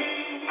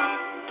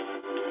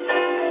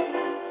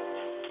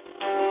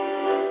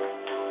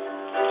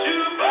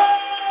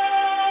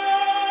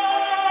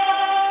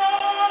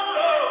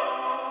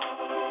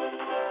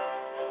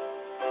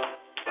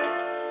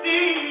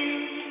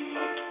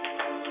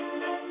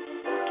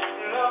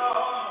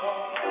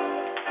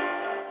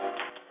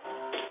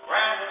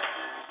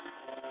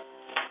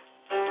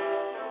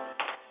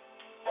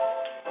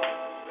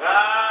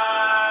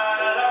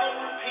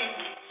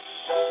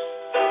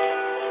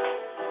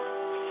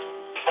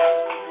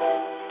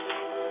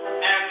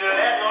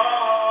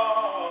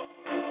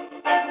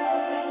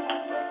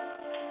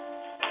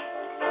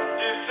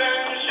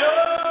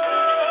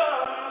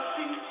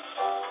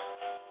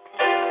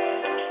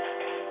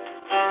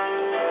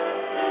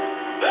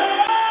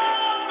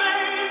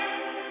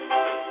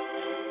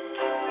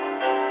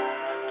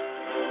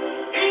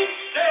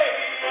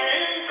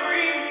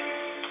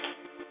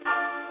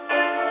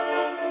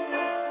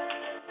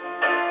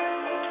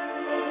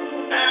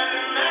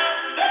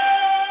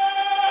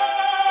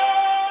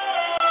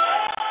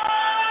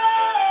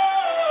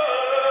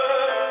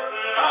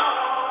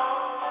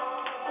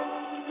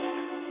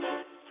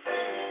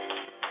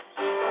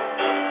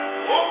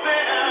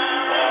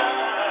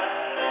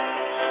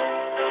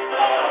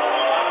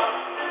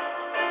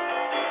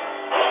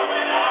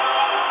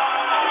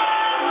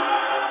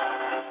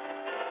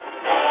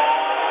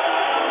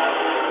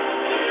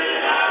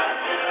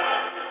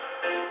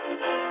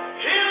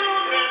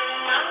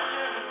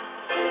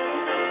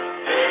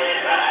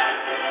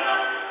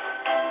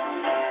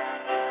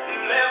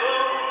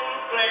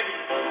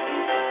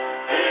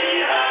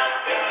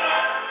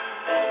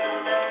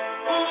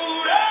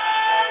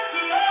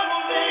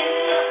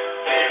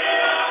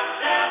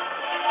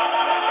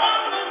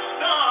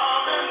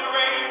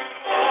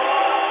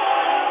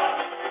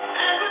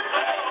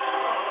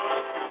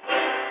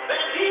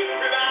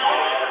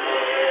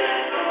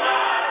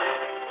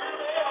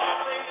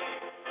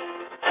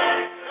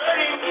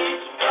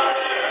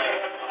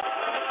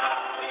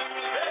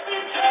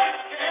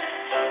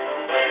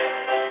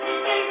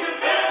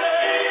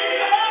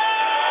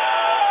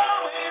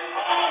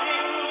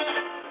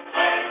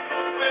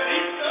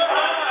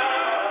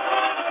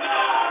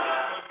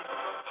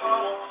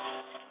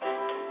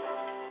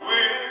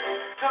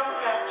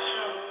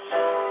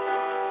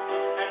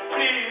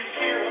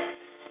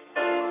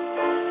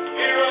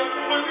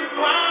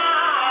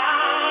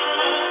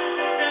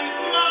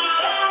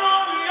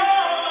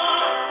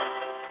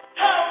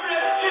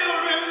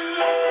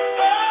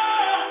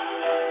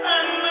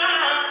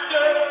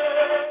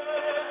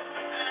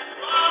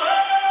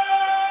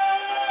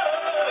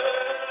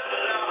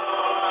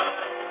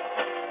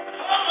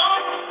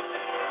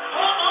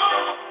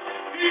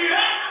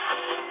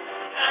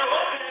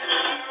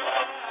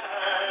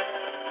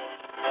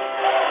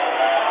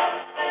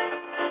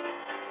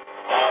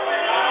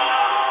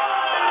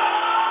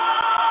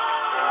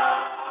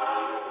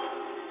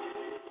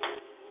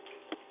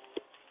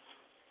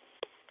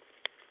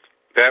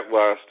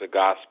the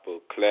gospel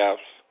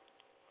clefts.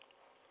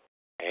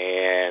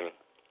 And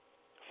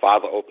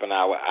Father, open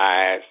our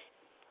eyes.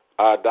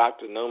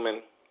 Dr.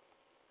 Newman,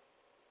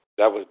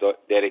 that was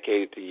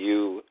dedicated to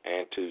you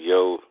and to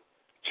your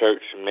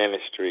church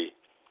ministry.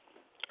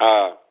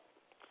 I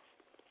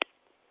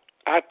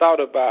thought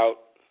about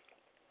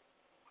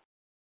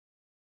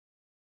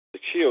the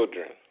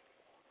children,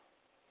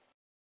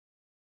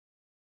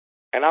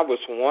 and I was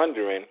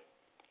wondering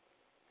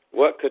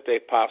what could they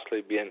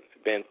possibly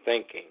been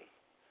thinking.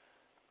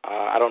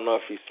 I don't know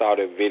if you saw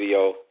the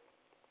video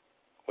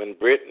when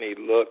Brittany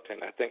looked,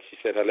 and I think she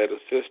said her little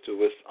sister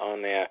was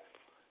on there.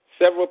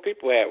 Several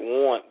people had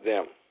warned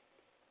them.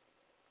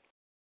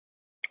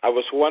 I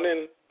was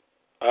wondering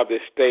of their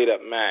state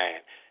of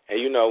mind. And,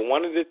 you know,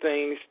 one of the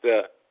things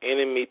the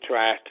enemy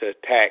tries to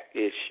attack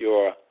is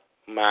your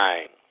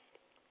mind.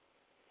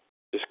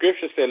 The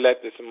scripture said,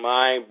 let this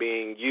mind be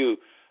in you,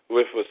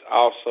 which was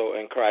also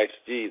in Christ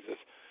Jesus.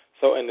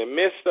 So in the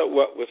midst of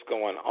what was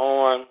going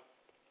on,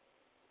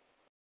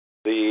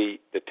 the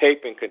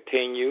taping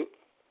continued,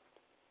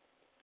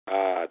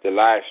 the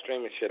live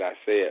streaming, should I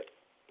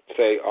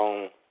say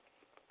on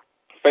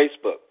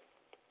Facebook.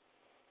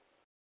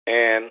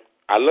 And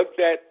I looked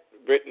at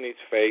Brittany's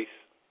face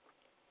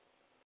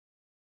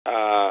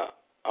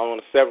on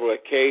several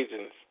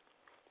occasions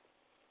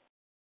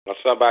when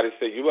somebody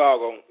said, you all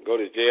going to go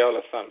to jail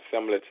or something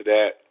similar to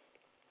that.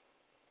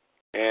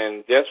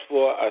 And just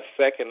for a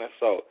second or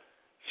so,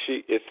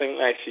 it seemed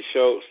like she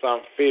showed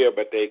some fear,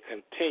 but they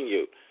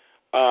continued.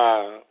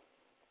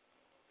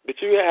 Did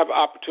you have an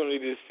opportunity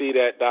to see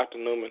that, Dr.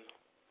 Newman?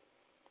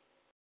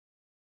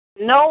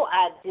 No,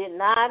 I did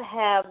not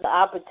have the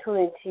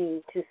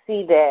opportunity to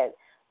see that.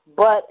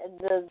 But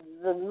the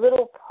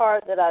little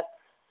part that I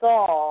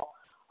saw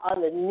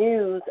on the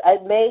news,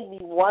 it made me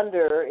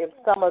wonder if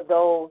some of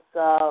those,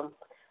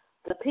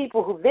 the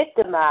people who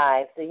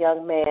victimized the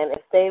young man,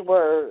 if they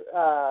were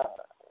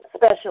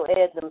special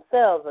ed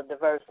themselves or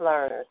diverse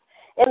learners,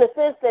 in the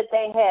sense that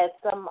they had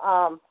some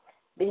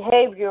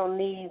behavioral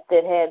needs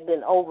that had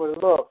been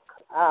overlooked.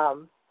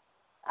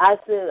 I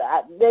said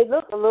they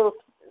look a little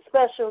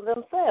special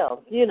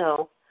themselves, you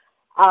know.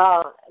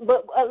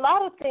 But a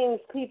lot of things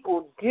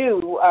people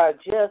do are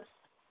just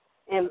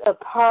a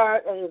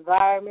part of the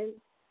environment.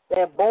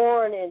 They're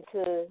born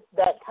into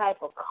that type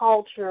of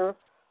culture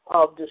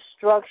of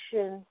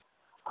destruction,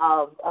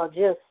 of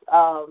just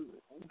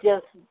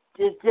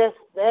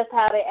that's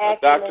how they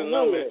act. Dr.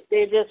 Newman,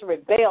 they're just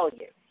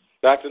rebellious.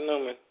 Dr.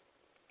 Newman,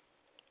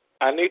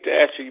 I need to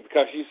ask you,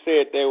 because you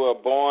said they were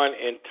born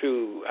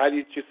into, how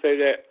did you say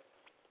that?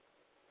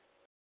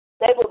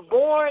 They were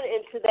born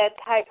into that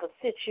type of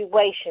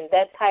situation,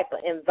 that type of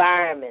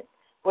environment,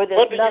 where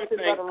there's nothing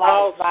but a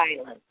lot of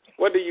violence.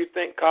 What do you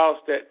think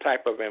caused that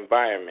type of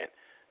environment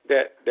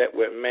that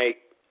would make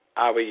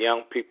our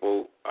young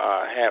people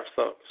have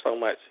so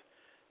much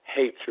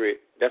hatred?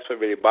 That's what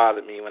really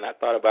bothered me when I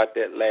thought about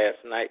that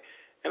last night.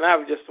 And I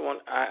just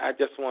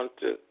wanted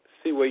to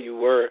see where you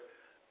were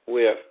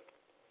with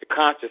the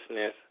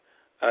consciousness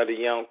of the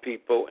young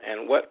people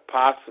and what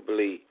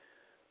possibly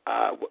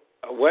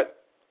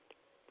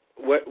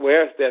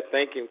where's their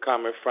thinking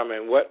coming from,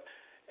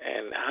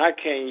 and how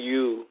can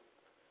you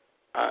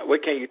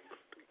what can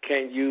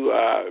you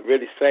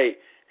really say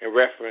in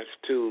reference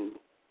to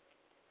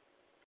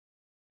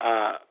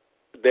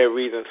their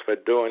reasons for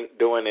doing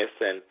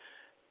this,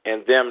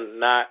 and them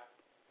not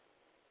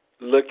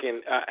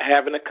looking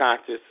having a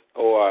conscience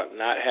or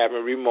not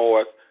having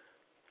remorse?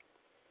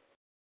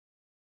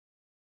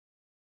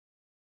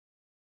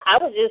 I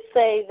would just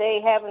say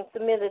they haven't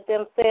submitted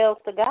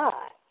themselves to God.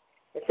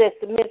 It says,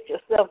 submit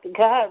yourself to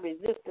God,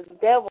 resist the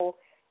devil,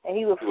 and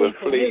he will flee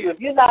from you. If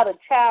you're not a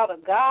child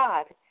of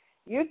God,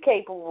 you're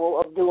capable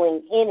of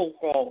doing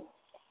anything.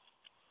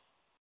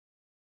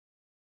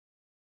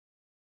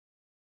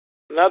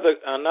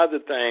 Another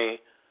thing,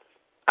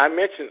 I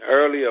mentioned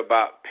earlier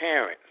about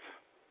parents.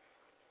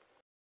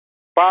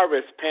 As far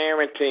as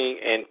parenting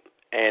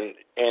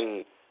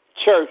and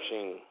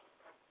churching,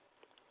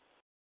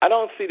 I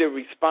don't see the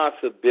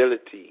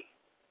responsibility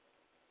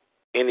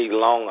any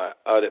longer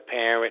of the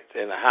parents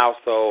in the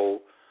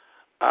household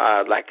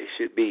like it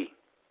should be.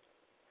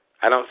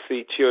 I don't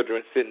see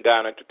children sitting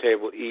down at the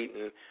table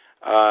eating.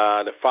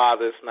 The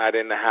father's not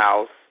in the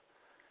house.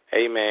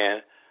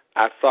 Amen.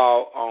 I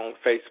saw on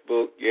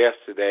Facebook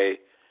yesterday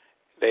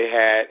they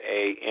had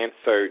a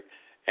insert,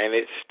 and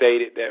it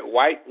stated that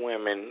white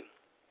women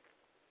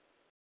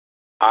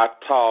are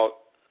taught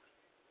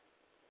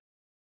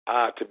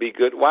to be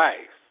good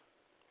wives.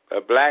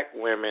 Black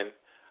women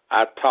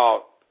are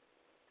taught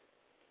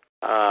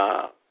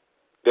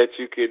that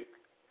you could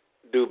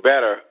do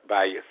better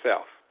by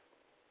yourself.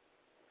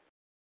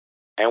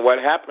 And what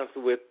happens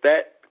with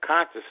that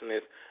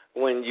consciousness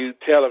when you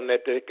tell them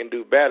that they can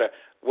do better,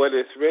 what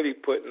it's really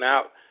putting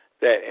out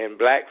that in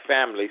black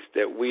families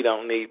that we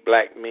don't need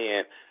black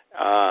men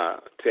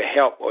to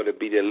help or to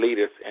be the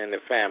leaders in the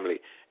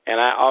family.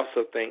 And I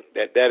also think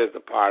that is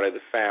a part of the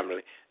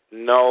family.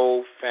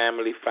 No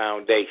family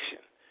foundation.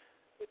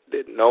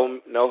 No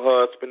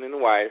husband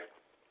and wife,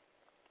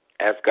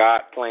 as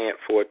God planned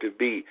for it to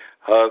be.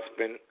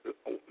 Husband,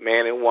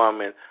 man and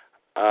woman,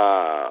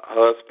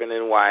 husband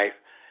and wife.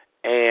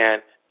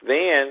 And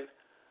then,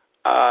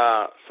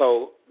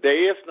 so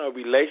there is no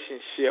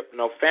relationship,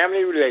 no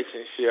family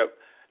relationship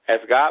as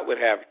God would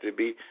have it to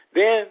be.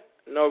 Then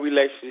no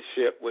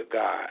relationship with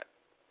God.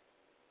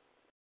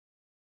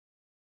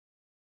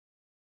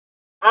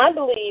 I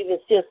believe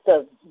it's just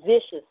a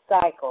vicious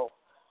cycle.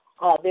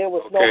 There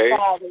was no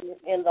father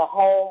in the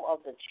home of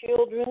the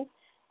children,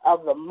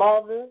 of the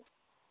mother,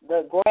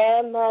 the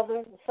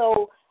grandmother.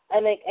 So,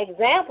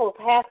 examples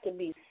have to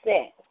be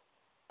set.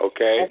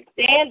 Okay. And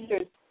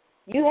standards,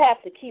 you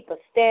have to keep a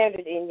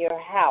standard in your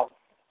house.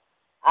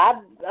 I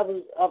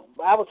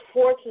was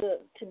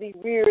fortunate to be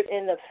reared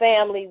in a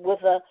family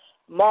with a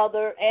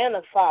mother and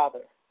a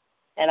father,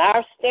 and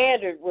our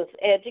standard was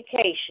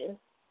education.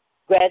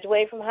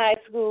 Graduate from high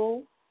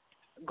school,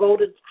 go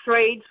to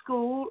trade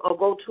school, or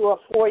go to a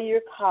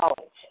 4-year college.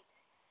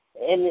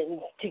 And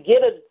to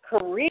get a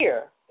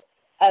career,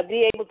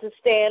 be able to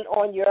stand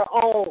on your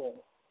own.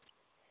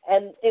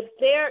 And if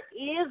there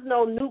is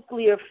no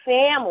nuclear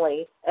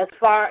family as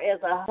far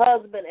as a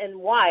husband and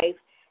wife,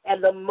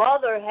 and the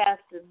mother has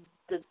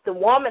to, the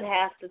woman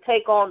has to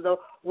take on the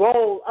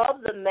role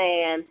of the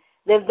man,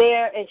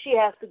 and she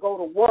has to go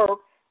to work,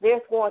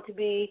 there's going to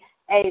be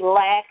a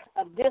lack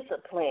of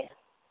discipline.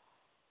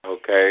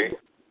 Okay.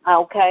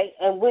 Okay,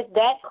 and with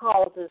that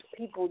causes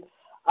people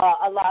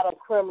a lot of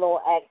criminal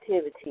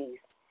activities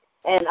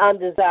and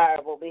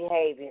undesirable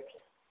behaviors.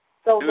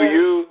 So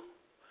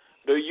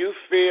do you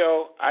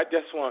feel? I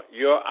just want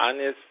your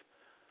honest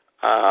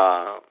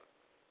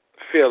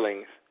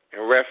feelings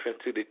in reference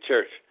to the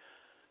church.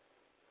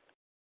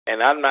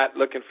 And I'm not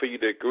looking for you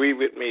to agree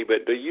with me,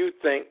 but do you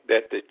think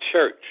that the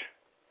church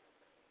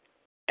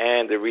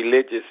and the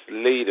religious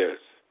leaders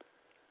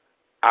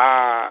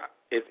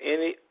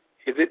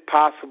is it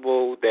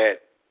possible that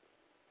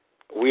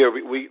we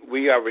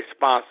are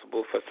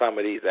responsible for some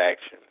of these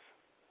actions?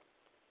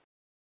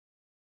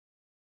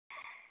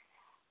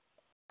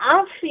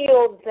 I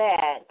feel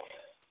that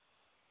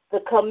the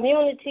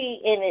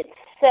community in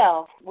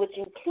itself, which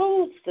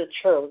includes the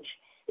church,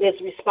 is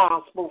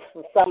responsible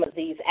for some of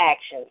these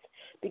actions,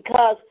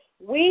 because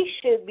we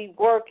should be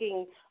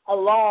working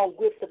along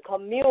with the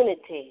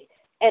community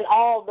and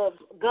all the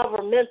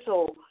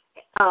governmental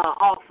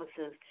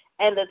offices.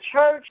 And the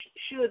church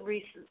should,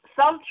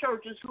 some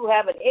churches who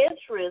have an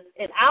interest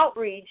in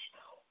outreach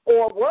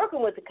or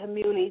working with the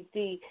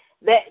community,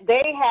 that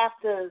they have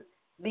to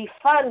be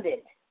funded.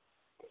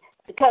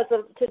 Because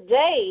of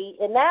today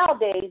and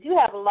nowadays, you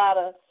have a lot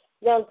of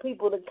young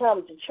people that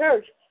come to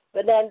church,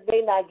 but then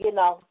they're not getting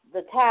off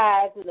the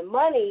tithes and the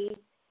money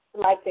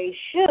like they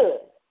should.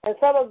 And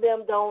some of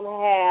them don't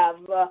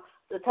have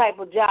the type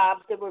of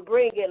jobs that would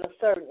bring in a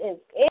certain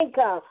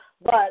income.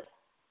 But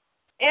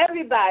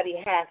everybody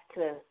has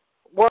to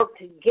work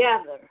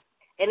together.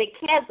 And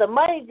the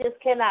money just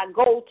cannot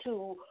go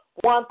to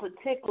one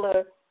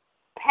particular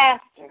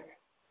pastor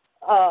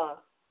of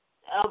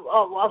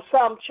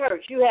some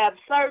church. You have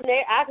certain,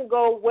 I can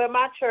go where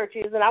my church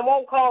is, and I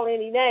won't call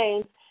any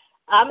names.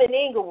 I'm in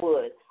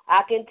Inglewood.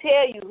 I can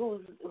tell you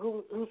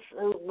who's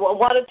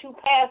one or two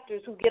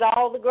pastors who get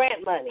all the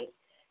grant money.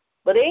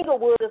 But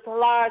Inglewood is a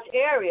large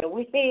area.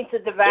 We need to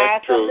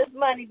divide some of this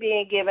money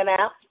being given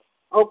out,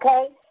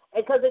 okay?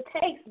 Because it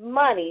takes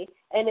money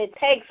and it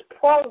takes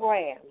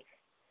programs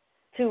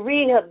to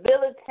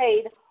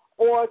rehabilitate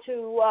or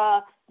to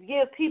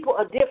give people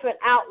a different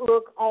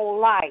outlook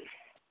on life.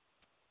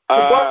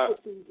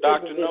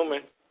 Dr.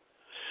 Newman,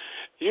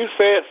 you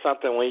said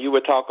something when you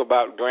were talking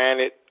about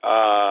granted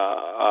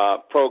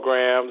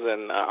programs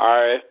and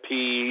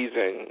RFPs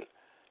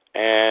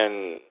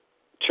and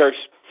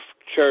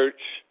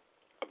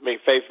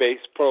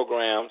faith-based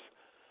programs,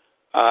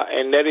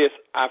 and that is,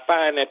 I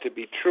find that to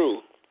be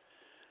true.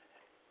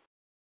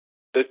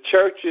 The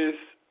churches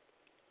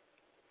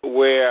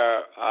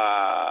where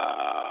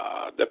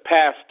the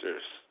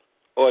pastors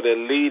or the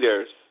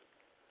leaders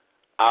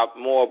are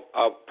more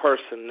of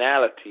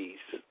personalities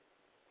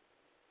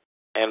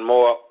and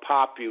more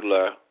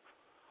popular,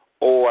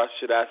 or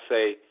should I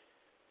say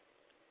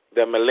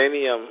the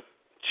Millennium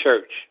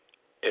Church,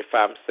 if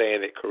I'm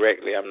saying it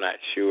correctly, I'm not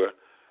sure,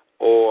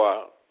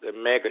 or the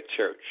mega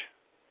church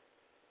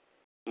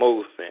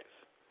movements,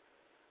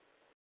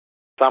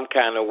 some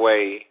kind of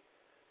way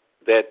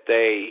that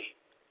they,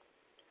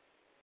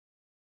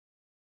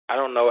 I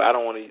don't know, I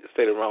don't want to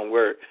say the wrong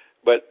word,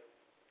 but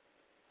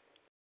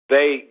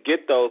they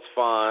get those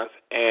funds,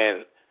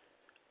 and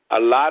a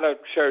lot of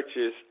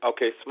churches,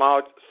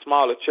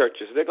 smaller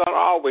churches, they're going to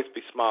always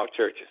be small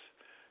churches,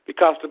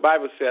 because the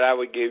Bible said, I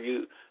would give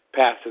you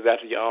pastors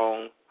after your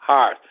own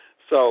heart.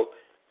 So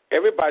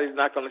everybody's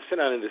not going to sit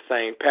under the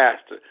same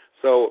pastor.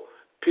 So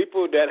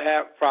people that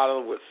have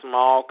problems with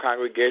small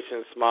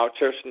congregations, small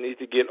churches, need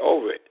to get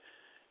over it.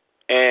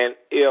 And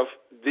if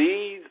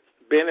these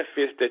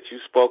benefits that you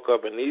spoke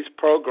of and these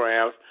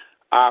programs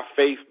are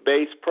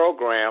faith-based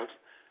programs,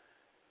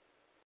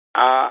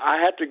 I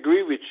have to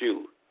agree with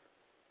you.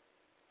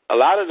 a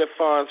lot of the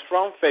funds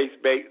from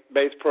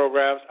faith-based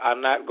programs are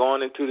not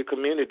going into the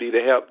community to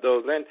help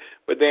those.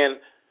 But then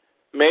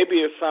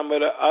maybe if some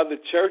of the other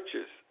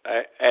churches,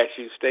 as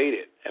you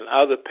stated, and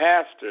other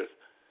pastors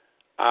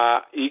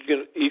are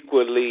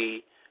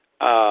equally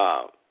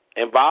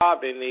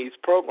involved in these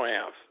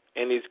programs,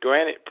 in these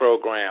granted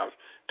programs,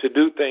 to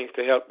do things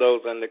to help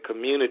those in the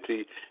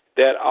community,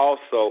 that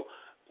also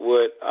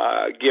would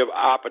give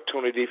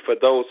opportunity for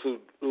those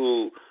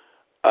who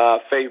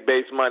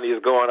faith-based money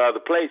is going other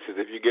places,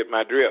 if you get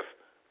my drift.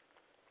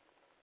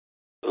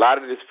 A lot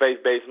of this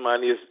faith-based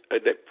money is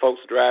that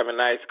folks driving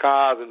nice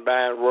cars and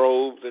buying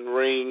robes and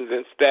rings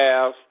and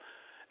staffs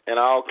and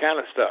all kind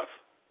of stuff.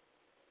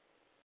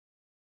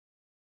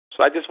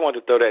 So I just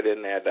wanted to throw that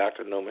in there,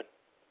 Dr. Newman.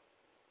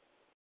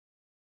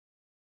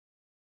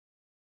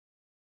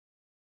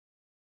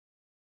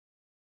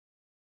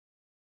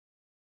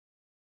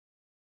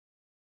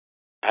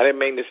 I didn't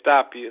mean to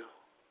stop you.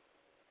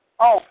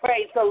 Oh,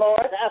 praise the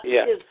Lord.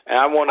 Yeah, and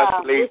I want us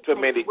to leave too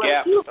many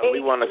gaps, and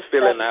we want to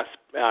fill in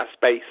our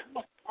space.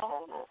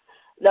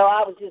 No,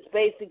 I was just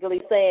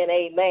basically saying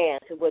amen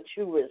to what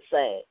you were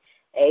saying.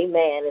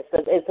 Amen.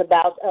 It's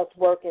about us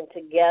working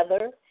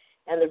together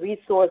and the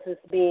resources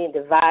being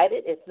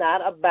divided. It's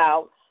not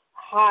about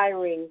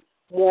hiring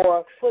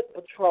more foot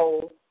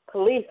patrol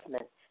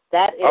policemen.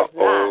 That is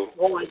not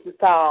going to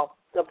solve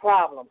the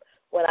problem.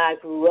 When I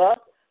grew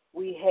up,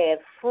 we had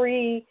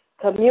free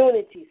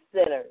community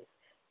centers.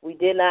 We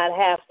did not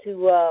have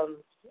to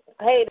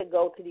pay to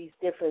go to these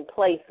different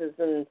places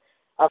and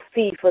a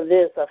fee for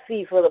this, a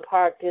fee for the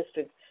park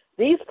district.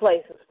 These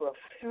places were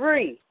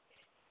free.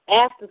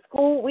 After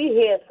school,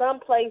 we had some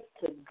place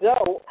to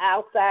go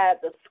outside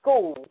the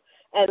school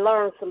and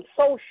learn some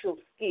social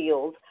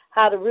skills,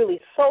 how to really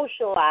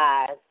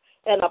socialize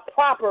in a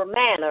proper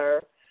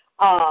manner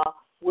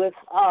with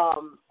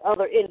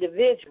other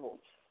individuals.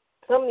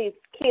 Some of these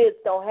kids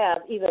don't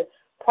have even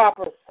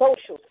proper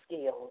social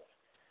skills.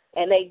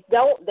 And they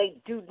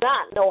do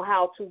not know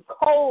how to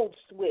code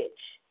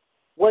switch.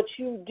 What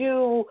you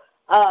do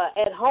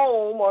at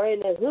home or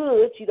in the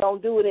hood, you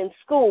don't do it in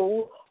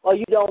school, or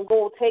you don't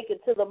go take it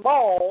to the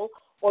mall,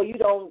 or you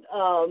don't,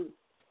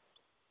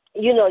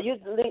 you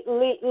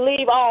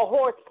leave all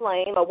horse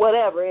playing or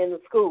whatever in the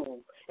school.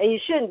 And you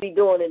shouldn't be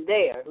doing it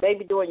there,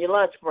 maybe during your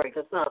lunch break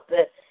or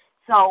something.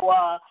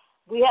 So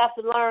we have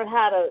to learn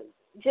how to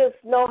just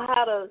know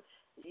how to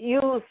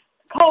use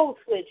code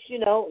switch,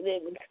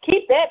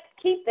 keep that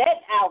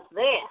out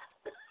there.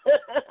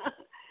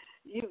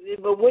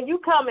 But when you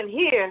come in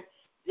here,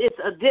 it's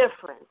a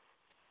difference.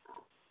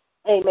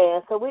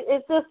 Amen. So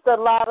it's just a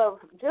lot of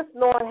just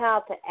knowing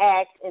how to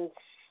act in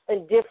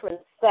different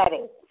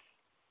settings.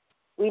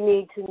 We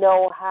need to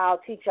know how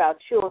to teach our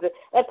children.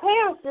 And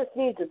parents just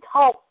need to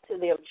talk to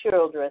their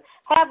children.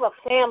 Have a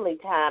family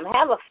time.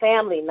 Have a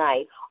family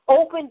night.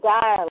 Open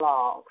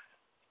dialogues.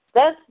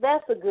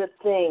 That's a good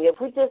thing. If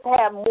we just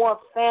have more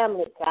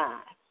family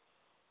time.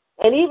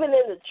 And even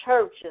in the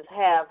churches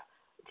have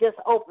just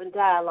open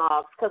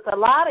dialogues, because a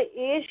lot of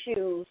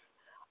issues,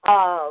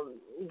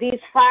 these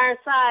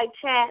fireside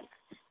chats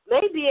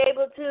may be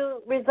able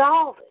to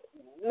resolve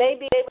it, may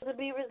be able to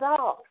be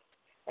resolved.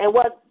 And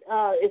what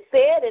is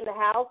said in the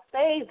house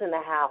stays in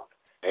the house.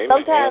 Amen.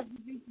 Sometimes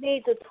you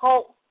need to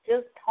talk,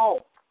 just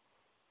talk.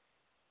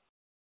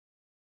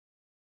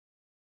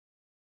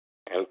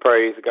 And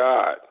praise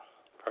God.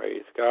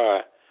 Praise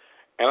God.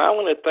 And I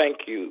want to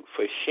thank you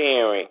for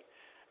sharing.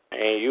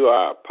 And you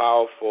are a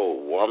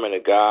powerful woman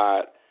of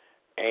God.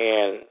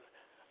 And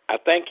I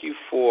thank you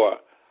for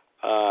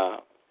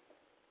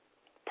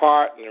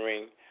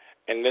partnering.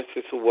 And this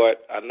is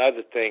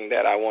another thing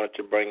that I wanted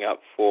to bring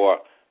up for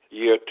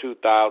year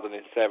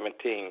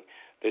 2017.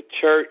 The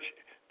church,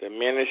 the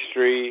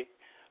ministry,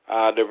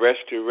 the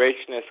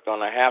restoration is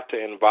going to have to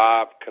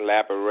involve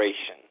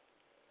collaboration.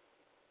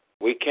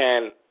 We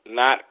can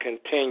not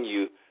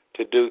continue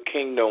to do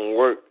kingdom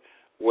work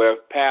where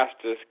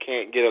pastors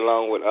can't get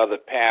along with other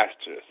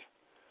pastors,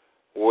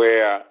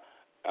 where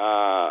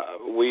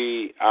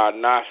we are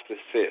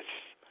narcissists,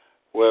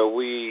 where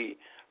we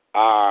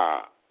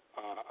are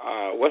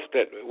what's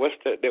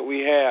that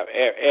we have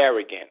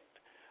arrogant.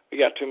 We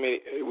got too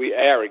many. We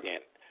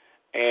arrogant,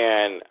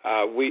 and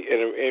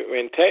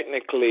and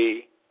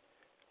technically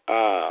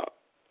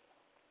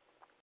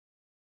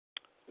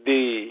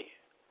the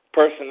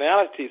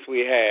personalities we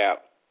have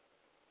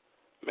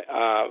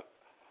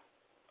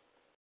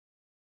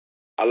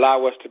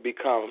allow us to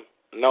become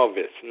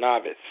novice.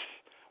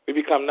 We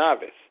become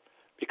novice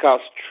because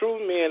true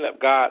men of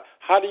God,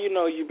 how do you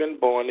know you've been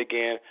born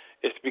again?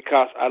 It's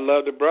because I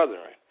love the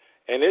brethren.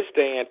 In this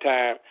day and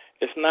time,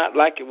 it's not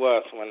like it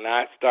was when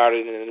I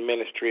started in the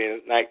ministry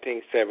in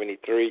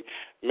 1973.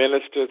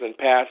 Ministers and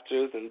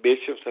pastors and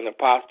bishops and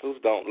apostles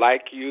don't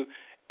like you.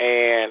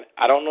 And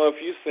I don't know if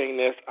you've seen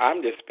this.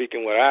 I'm just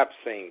speaking what I've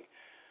seen.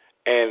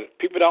 And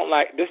people don't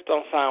like, this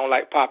don't sound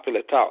like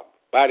popular talk.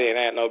 Body ain't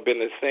had no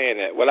business saying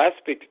that. Well, I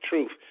speak the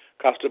truth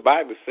because the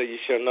Bible says you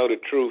shall know the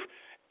truth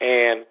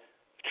and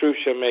truth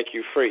shall make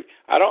you free.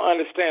 I don't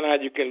understand how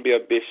you can be a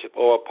bishop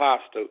or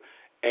apostle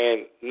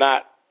and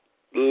not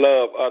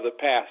love other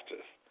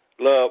pastors,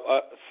 love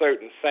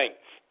certain saints.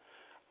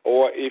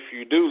 Or if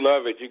you do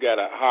love it, you got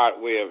a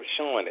hard way of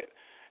showing it.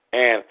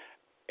 And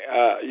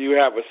you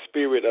have a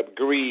spirit of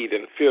greed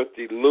and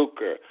filthy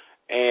lucre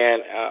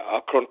and,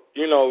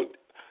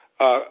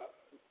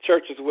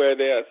 churches where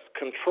there's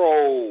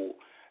control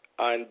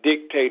and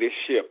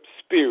dictatorship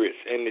spirits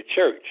in the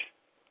church,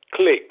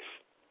 cliques.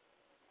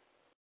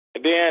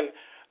 And then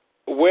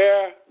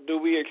where do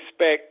we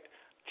expect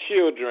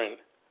children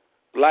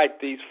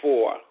like these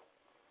four,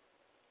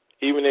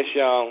 even this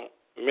young,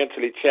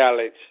 mentally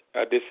challenged,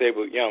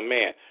 disabled young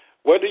man,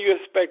 where do you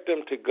expect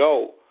them to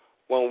go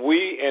when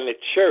we in the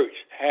church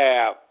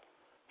have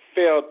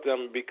failed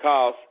them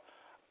because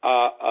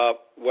of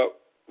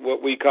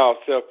what we call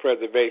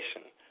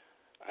self-preservation?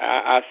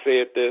 I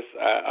said this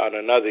on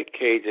another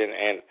occasion,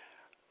 and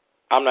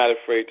I'm not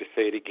afraid to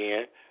say it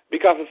again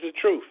because it's the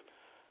truth.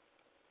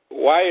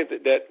 Why is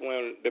it that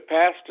when the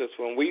pastors,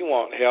 when we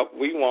want help,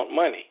 we want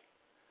money?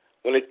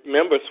 When the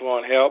members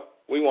want help,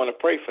 we want to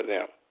pray for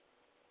them.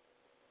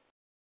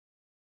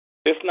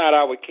 It's not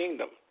our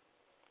kingdom.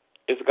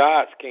 It's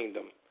God's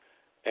kingdom.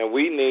 And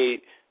we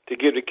need to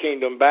give the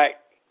kingdom back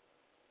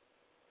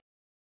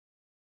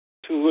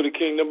to who the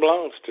kingdom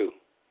belongs to.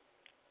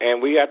 And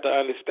we have to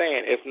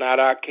understand it's not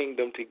our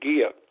kingdom to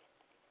give.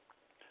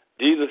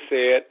 Jesus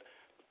said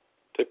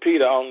to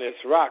Peter, on this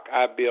rock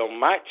I build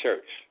my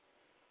church.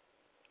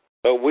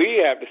 But we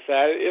have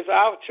decided it's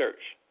our church.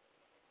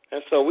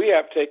 And so we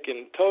have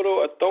taken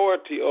total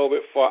authority over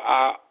it for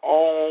our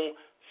own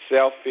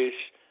selfish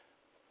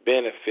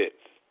benefits.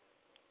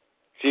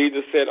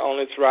 Jesus said, on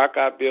this rock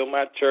I build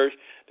my church.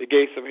 The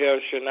gates of hell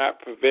shall not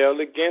prevail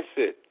against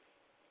it.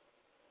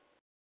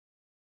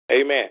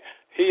 Amen.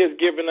 He has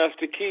given us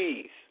the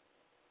keys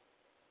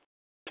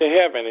to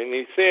heaven. And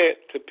he said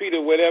to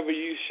Peter, whatever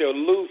you shall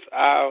loose,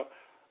 I'll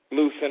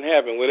loose in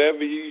heaven.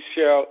 Whatever you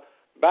shall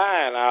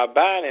bind, I'll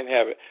bind in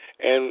heaven.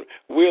 And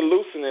we're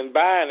loosing and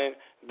binding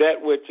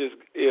that which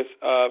is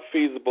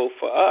feasible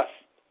for us.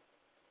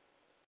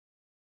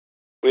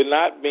 We're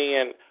not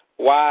being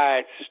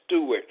wise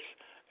stewards.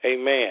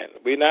 Amen.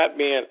 We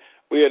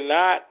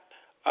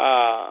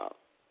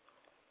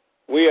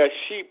are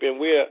sheep, and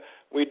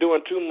we're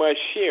doing too much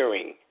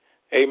shearing.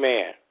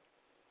 Amen.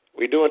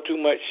 We're doing too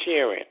much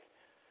shearing.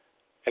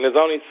 And there's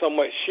only so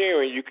much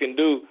shearing you can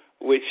do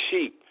with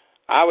sheep.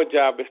 Our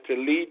job is to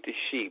lead the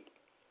sheep,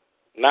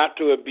 not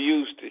to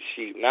abuse the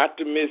sheep, not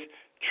to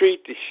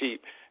mistreat the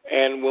sheep.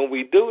 And when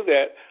we do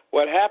that,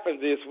 what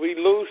happens is we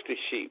lose the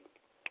sheep.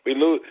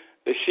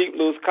 The sheep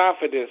lose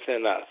confidence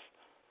in us.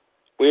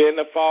 We're in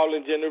the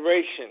fallen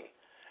generation.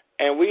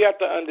 And we have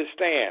to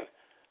understand,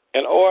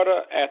 in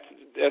order,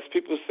 as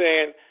people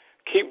saying,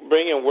 keep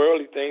bringing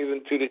worldly things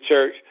into the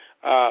church,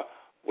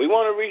 we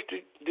want to reach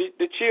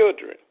the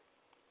children.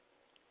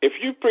 If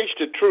you preach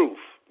the truth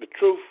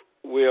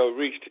will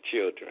reach the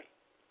children.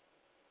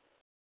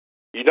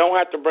 You don't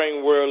have to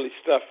bring worldly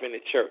stuff in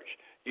the church.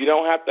 You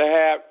don't have to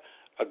have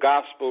a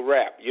gospel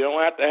rap. You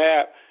don't have to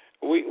have,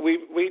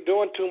 we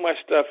doing too much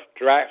stuff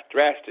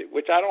drastic,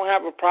 which I don't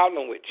have a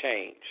problem with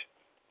change.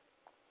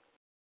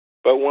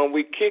 But when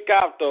we kick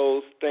out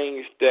those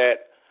things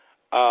that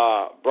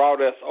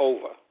brought us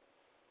over,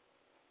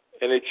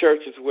 in the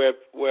churches where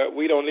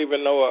we don't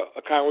even know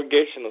a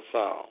congregational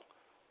song,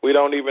 we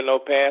don't even know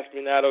Pass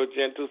Me Not, O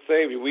Gentle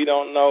Savior, we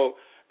don't know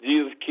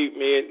Jesus Keep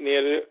Me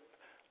Near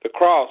the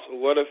Cross,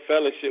 what a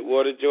fellowship,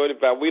 what a joy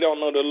divine. We don't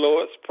know the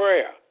Lord's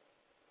Prayer.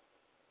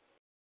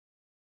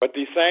 But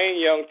these same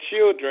young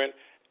children,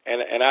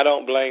 and I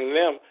don't blame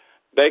them,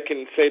 they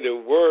can say the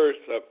words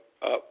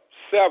of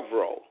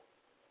several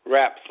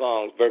rap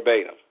songs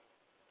verbatim.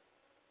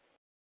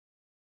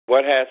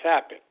 What has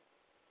happened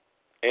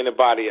in the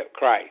body of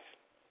Christ?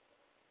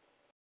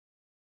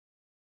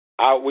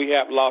 We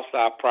have lost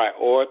our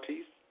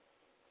priorities.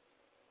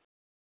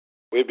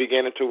 We're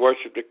beginning to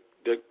worship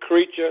the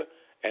creature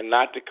and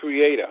not the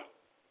creator.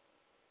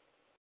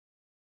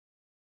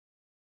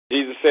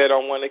 Jesus said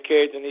on one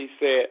occasion, he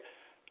said,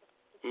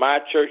 my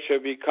church shall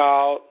be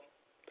called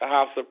the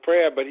house of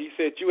prayer, but he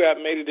said, you have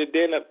made it a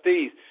den of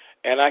thieves,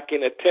 and I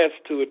can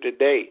attest to it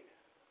today.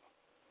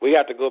 We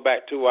have to go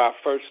back to our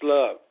first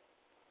love.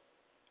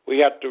 We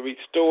have to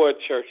restore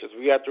churches.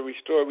 We have to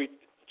restore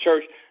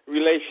church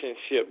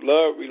relationship,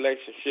 love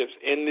relationships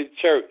in the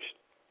church.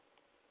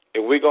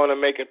 If we're going to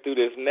make it through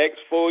this next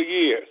 4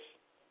 years.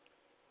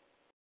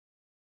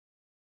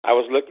 I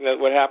was looking at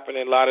what happened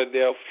in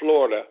Lauderdale,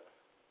 Florida,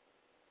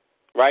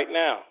 right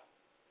now.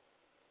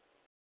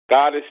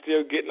 God is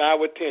still getting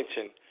our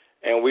attention,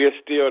 and we're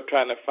still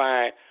trying to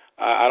find,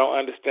 I don't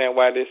understand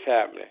why this is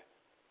happening.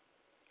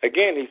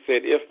 Again, he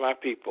said, if my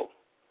people,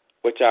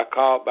 which are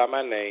called by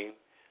my name,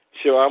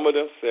 shall humble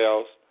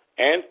themselves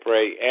and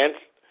pray and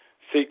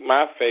seek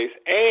my face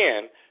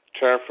and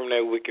turn from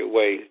their wicked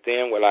ways,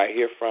 then will I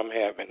hear from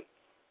heaven.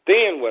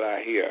 Then will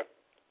I hear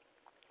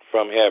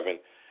from heaven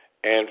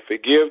and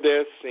forgive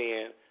their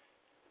sin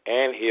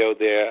and heal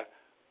their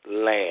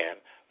land.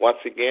 Once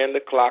again,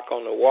 the clock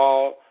on the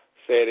wall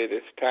said it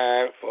is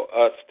time for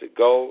us to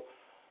go.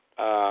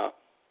 I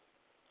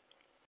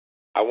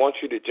want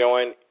you to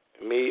join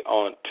me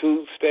on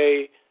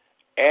Tuesday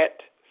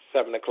at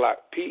 7 o'clock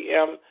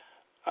p.m.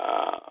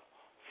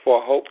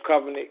 For Hope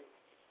Covenant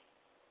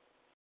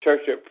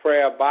Church of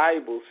Prayer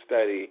Bible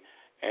Study,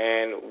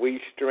 and we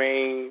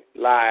stream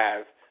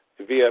live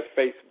via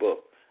Facebook.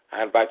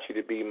 I invite you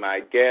to be my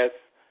guest.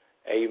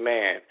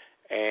 Amen.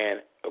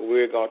 And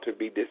we're going to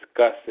be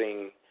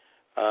discussing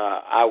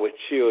our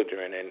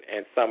children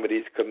and some of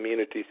these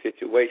community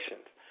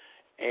situations.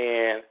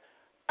 And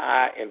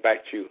I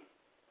invite you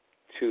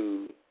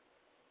to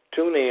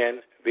tune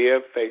in via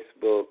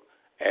Facebook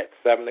at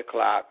 7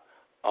 o'clock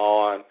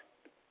on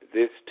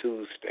this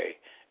Tuesday.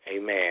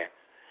 Amen.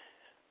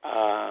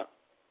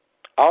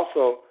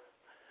 Also,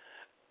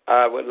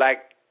 I would like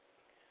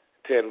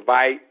to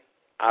invite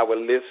our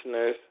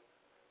listeners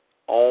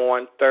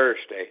on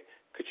Thursday.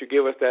 Could you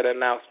give us that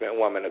announcement,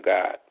 woman of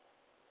God?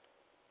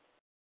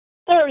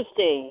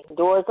 Thursday,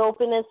 doors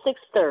open at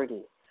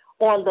 6:30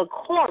 on the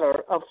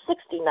corner of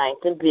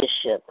 69th and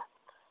Bishop,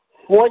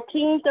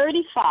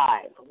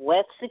 1435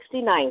 West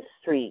 69th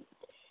Street.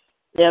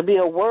 There'll be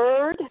a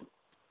word,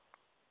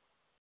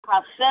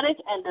 prophetic,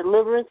 and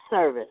deliverance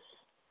service.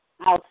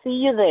 I'll see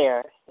you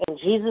there in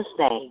Jesus'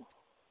 name.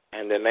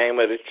 And the name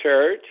of the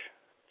church?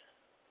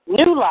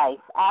 New Life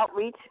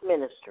Outreach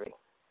Ministry.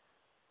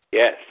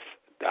 Yes,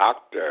 the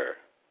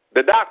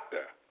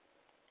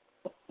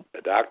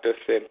Dr.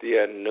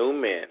 Cynthia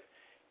Newman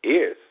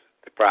is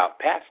the proud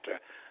pastor.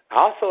 I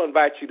also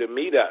invite you to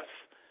meet us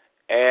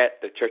at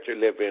the Church of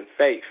Living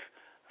Faith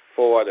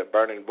for the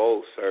Burning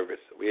Bowl service.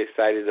 We're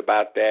excited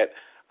about that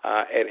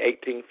at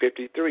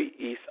 1853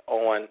 East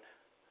on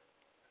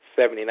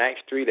 79th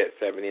Street at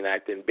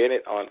 79th and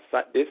Bennett on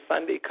this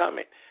Sunday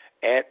coming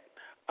at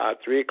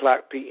 3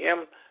 o'clock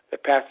p.m. The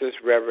pastor is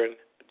Reverend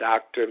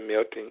Dr.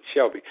 Milton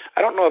Shelby.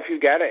 I don't know if you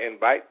got an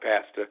invite,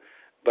 Pastor,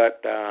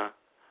 but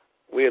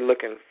we're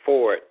looking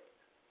forward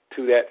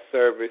to that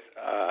service.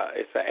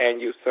 It's an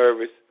annual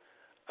service,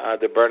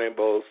 the Burning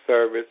Bowl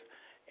service,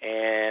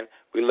 and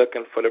we're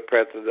looking for the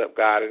presence of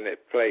God in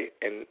that place.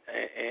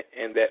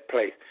 In that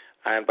place,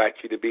 I invite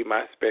you to be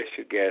my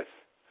special guest.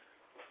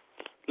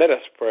 Let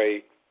us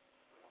pray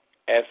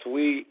as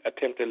we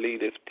attempt to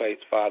lead this place,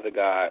 Father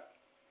God.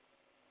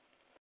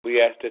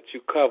 We ask that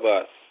you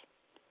cover us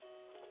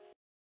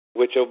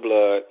with your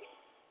blood.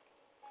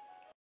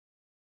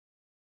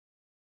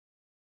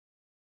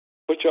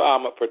 Put your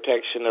armor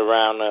protection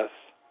around us.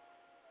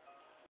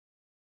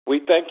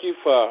 We thank you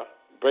for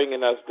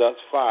bringing us thus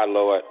far,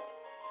 Lord,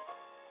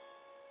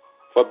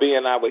 for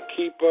being our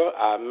keeper,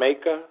 our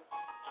maker,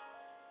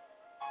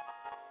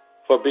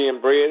 for being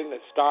bread in a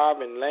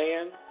starving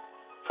land,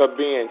 for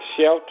being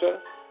shelter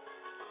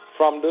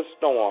from the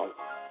storm.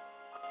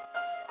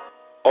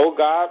 Oh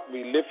God,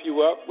 we lift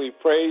you up. We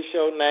praise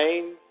your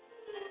name.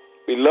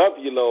 We love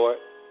you, Lord.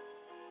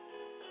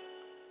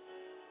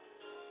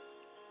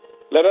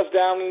 Let us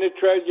down in the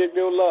treasure of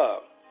your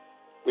love.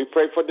 We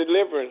pray for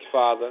deliverance,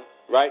 Father,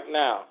 right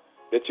now,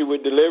 that you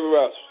would deliver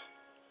us.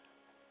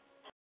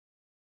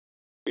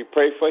 We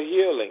pray for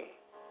healing.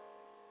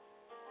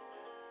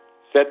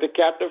 Set the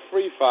captive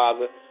free,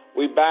 Father.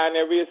 We bind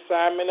every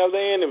assignment of the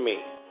enemy,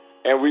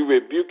 and we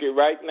rebuke it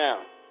right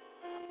now.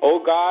 Oh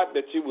God,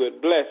 that you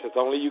would bless us.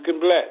 Only you can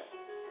bless.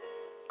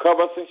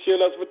 Cover us and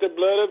shield us with the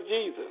blood of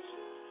Jesus.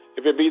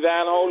 If it be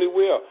thine holy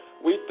will,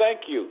 we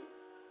thank you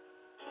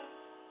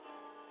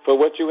for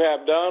what you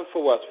have done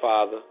for us,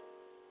 Father.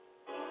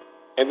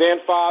 And then,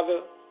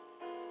 Father,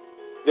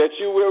 that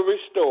you will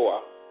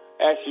restore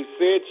as you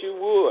said you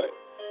would.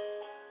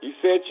 You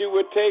said you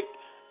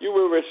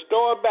will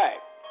restore back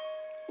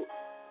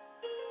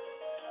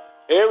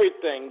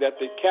everything that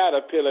the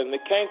caterpillar and the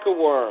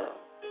cankerworm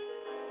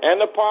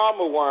and the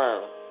palmer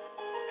worm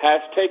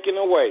has taken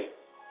away.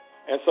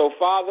 And so,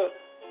 Father,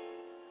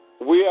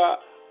 we are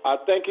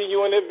thanking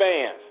you in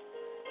advance.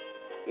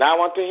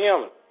 Now unto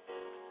him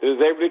that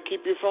is able to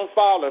keep you from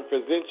falling,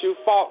 present you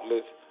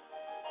faultless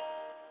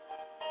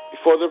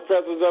before the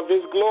presence of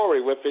his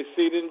glory with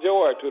exceeding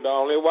joy. To the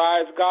only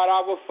wise God,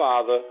 our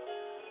Father,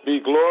 be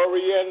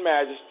glory and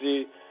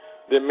majesty,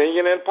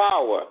 dominion and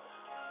power,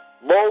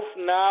 both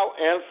now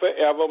and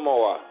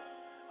forevermore.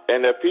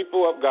 And the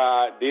people of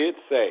God did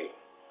say,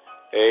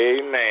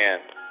 amen.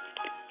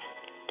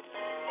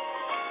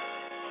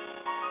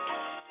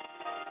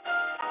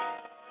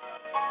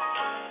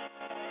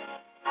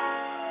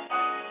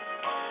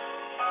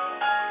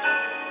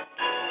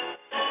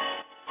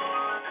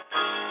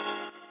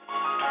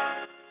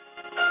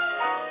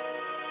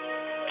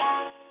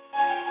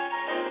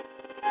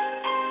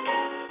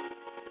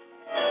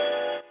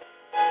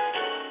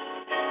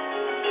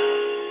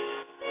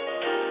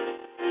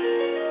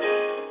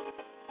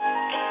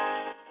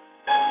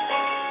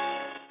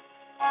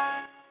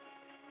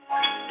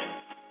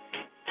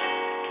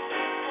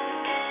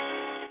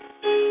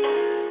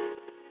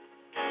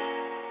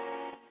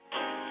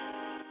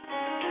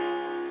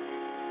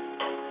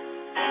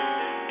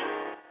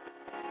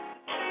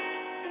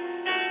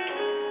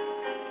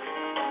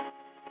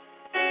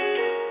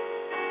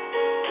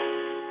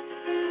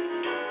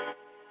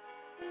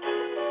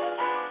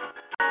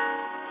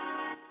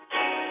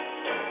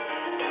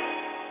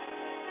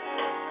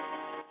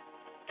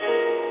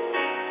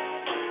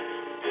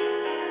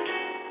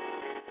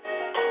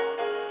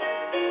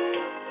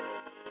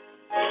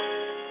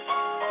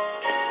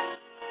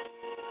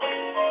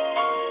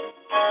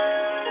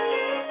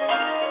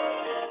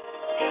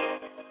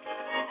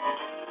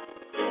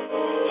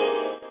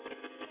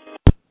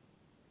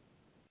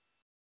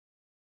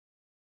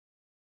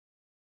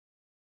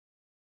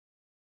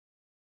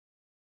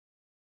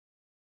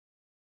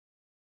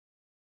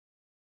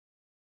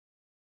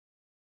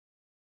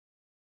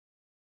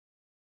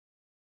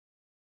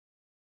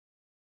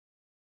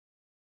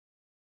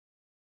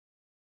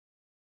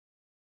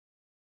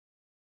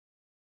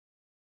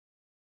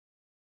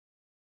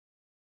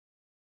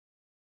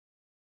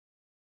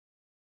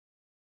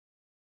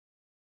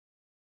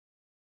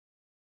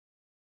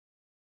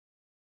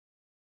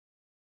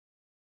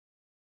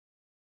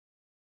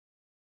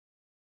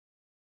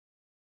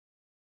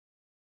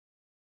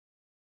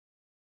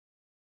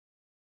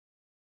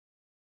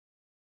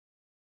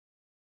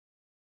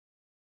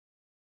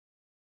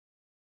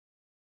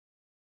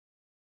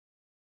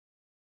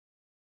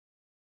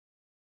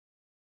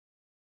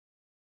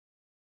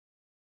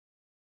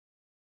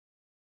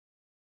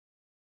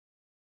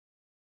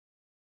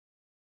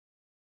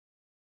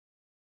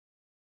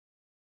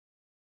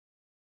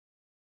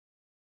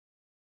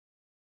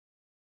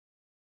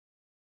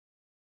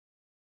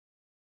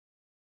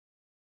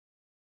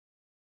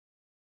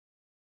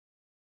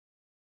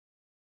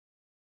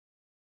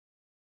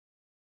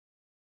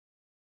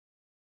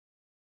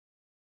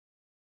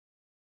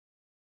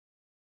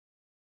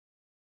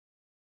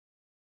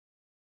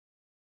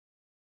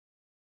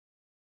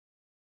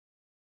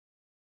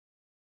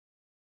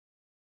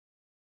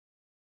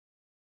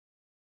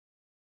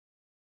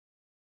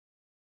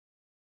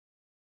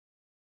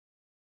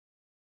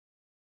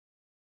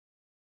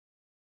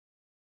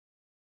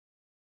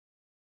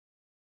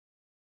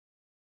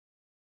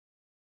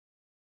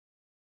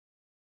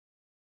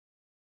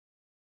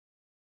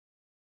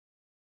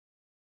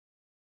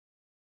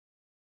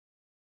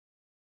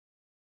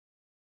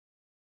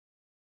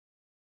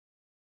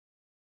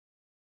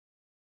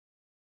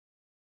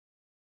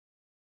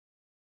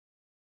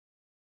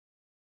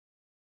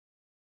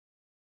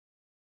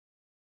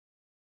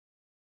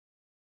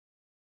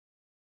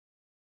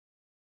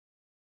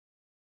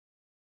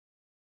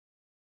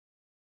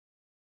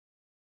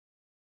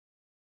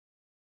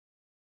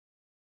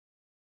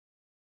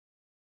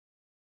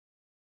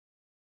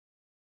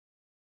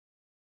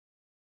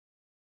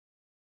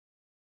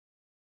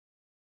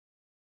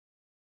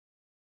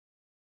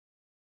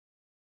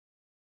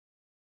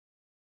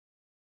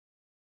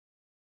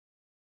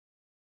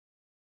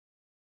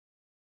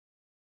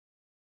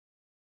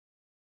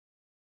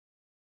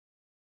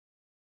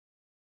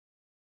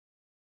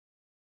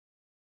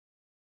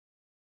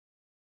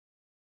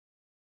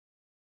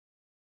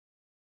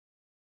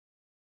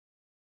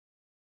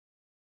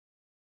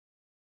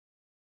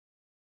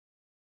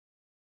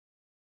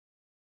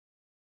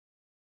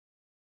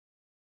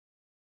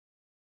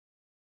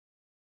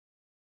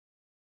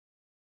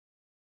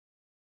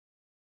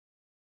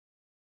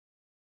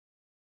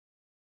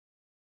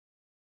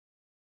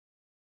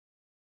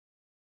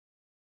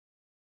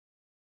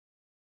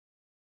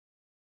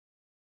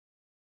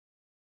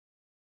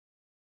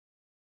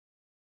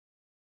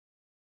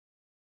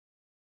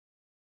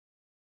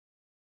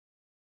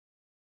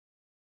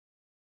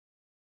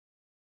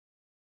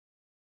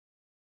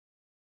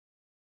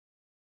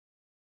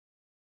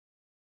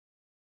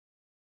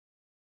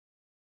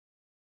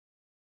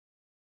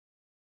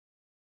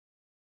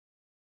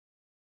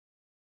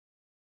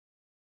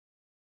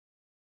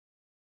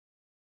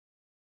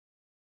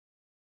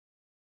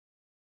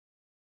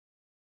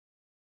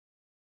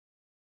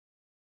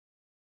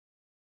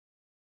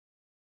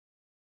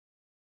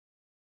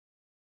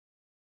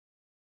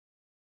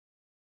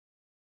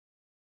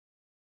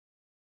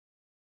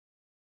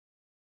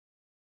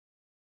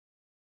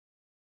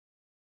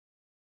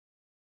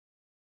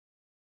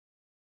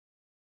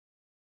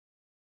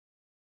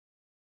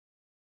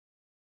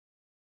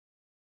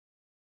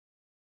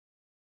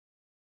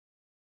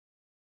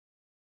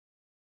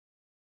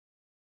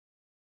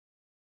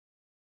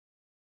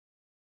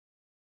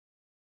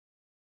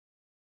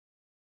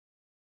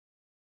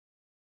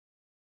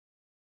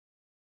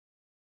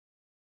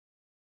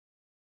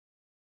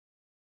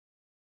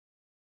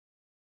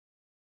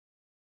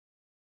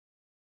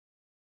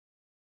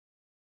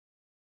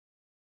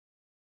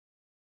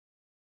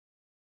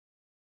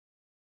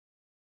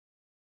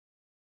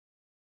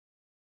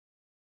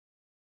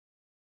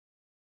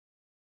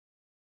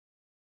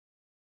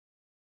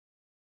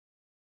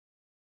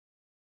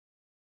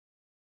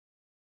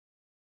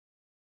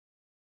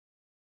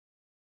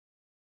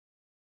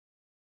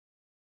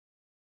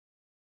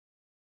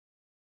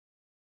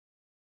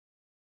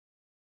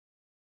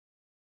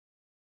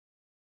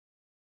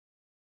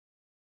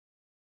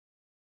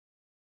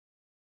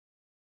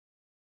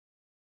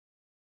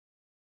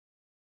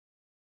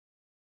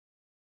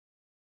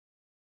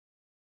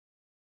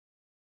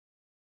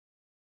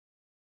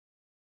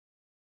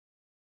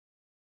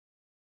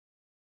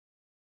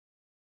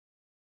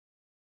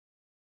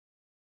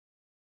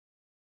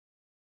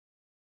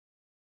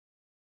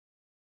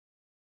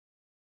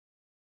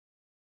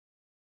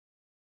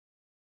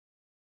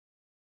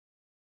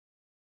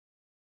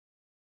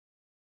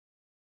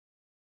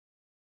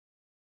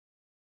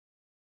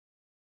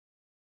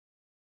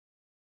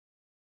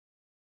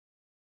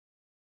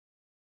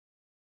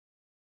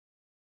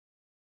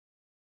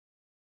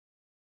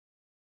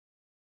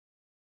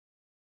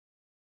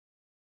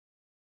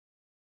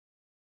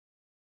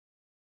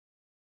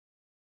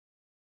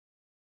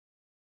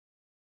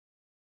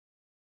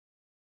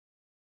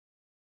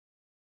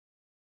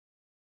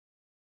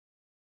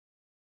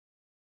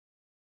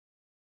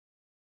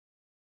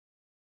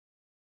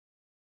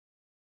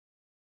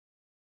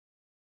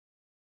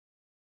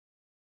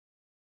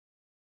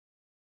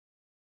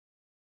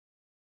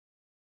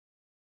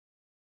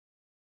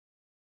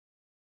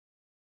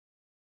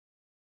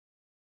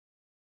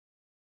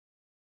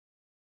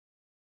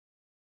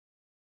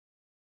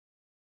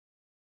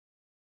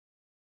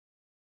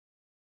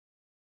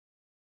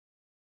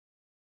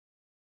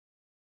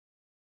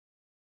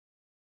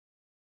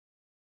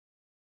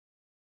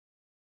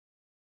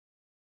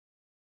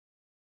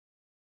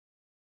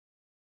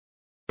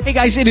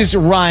 Hey, guys, it is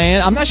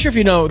Ryan. I'm not sure if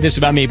you know this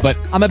about me, but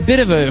I'm a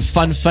bit of a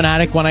fun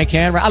fanatic when I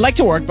can. I like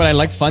to work, but I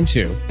like fun,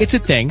 too. It's a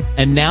thing.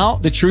 And now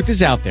the truth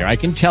is out there. I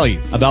can tell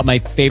you about my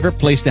favorite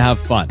place to have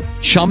fun.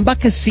 Chumba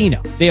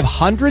Casino. They have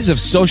hundreds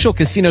of social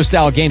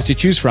casino-style games to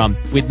choose from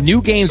with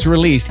new games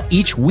released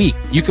each week.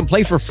 You can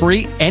play for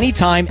free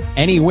anytime,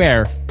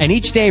 anywhere, and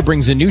each day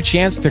brings a new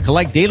chance to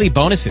collect daily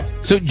bonuses.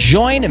 So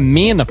join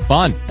me in the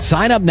fun.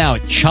 Sign up now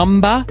at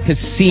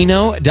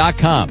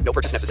ChumbaCasino.com. No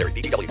purchase necessary.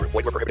 VGW Group.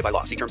 Void where prohibited by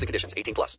law. See terms and conditions. 18+.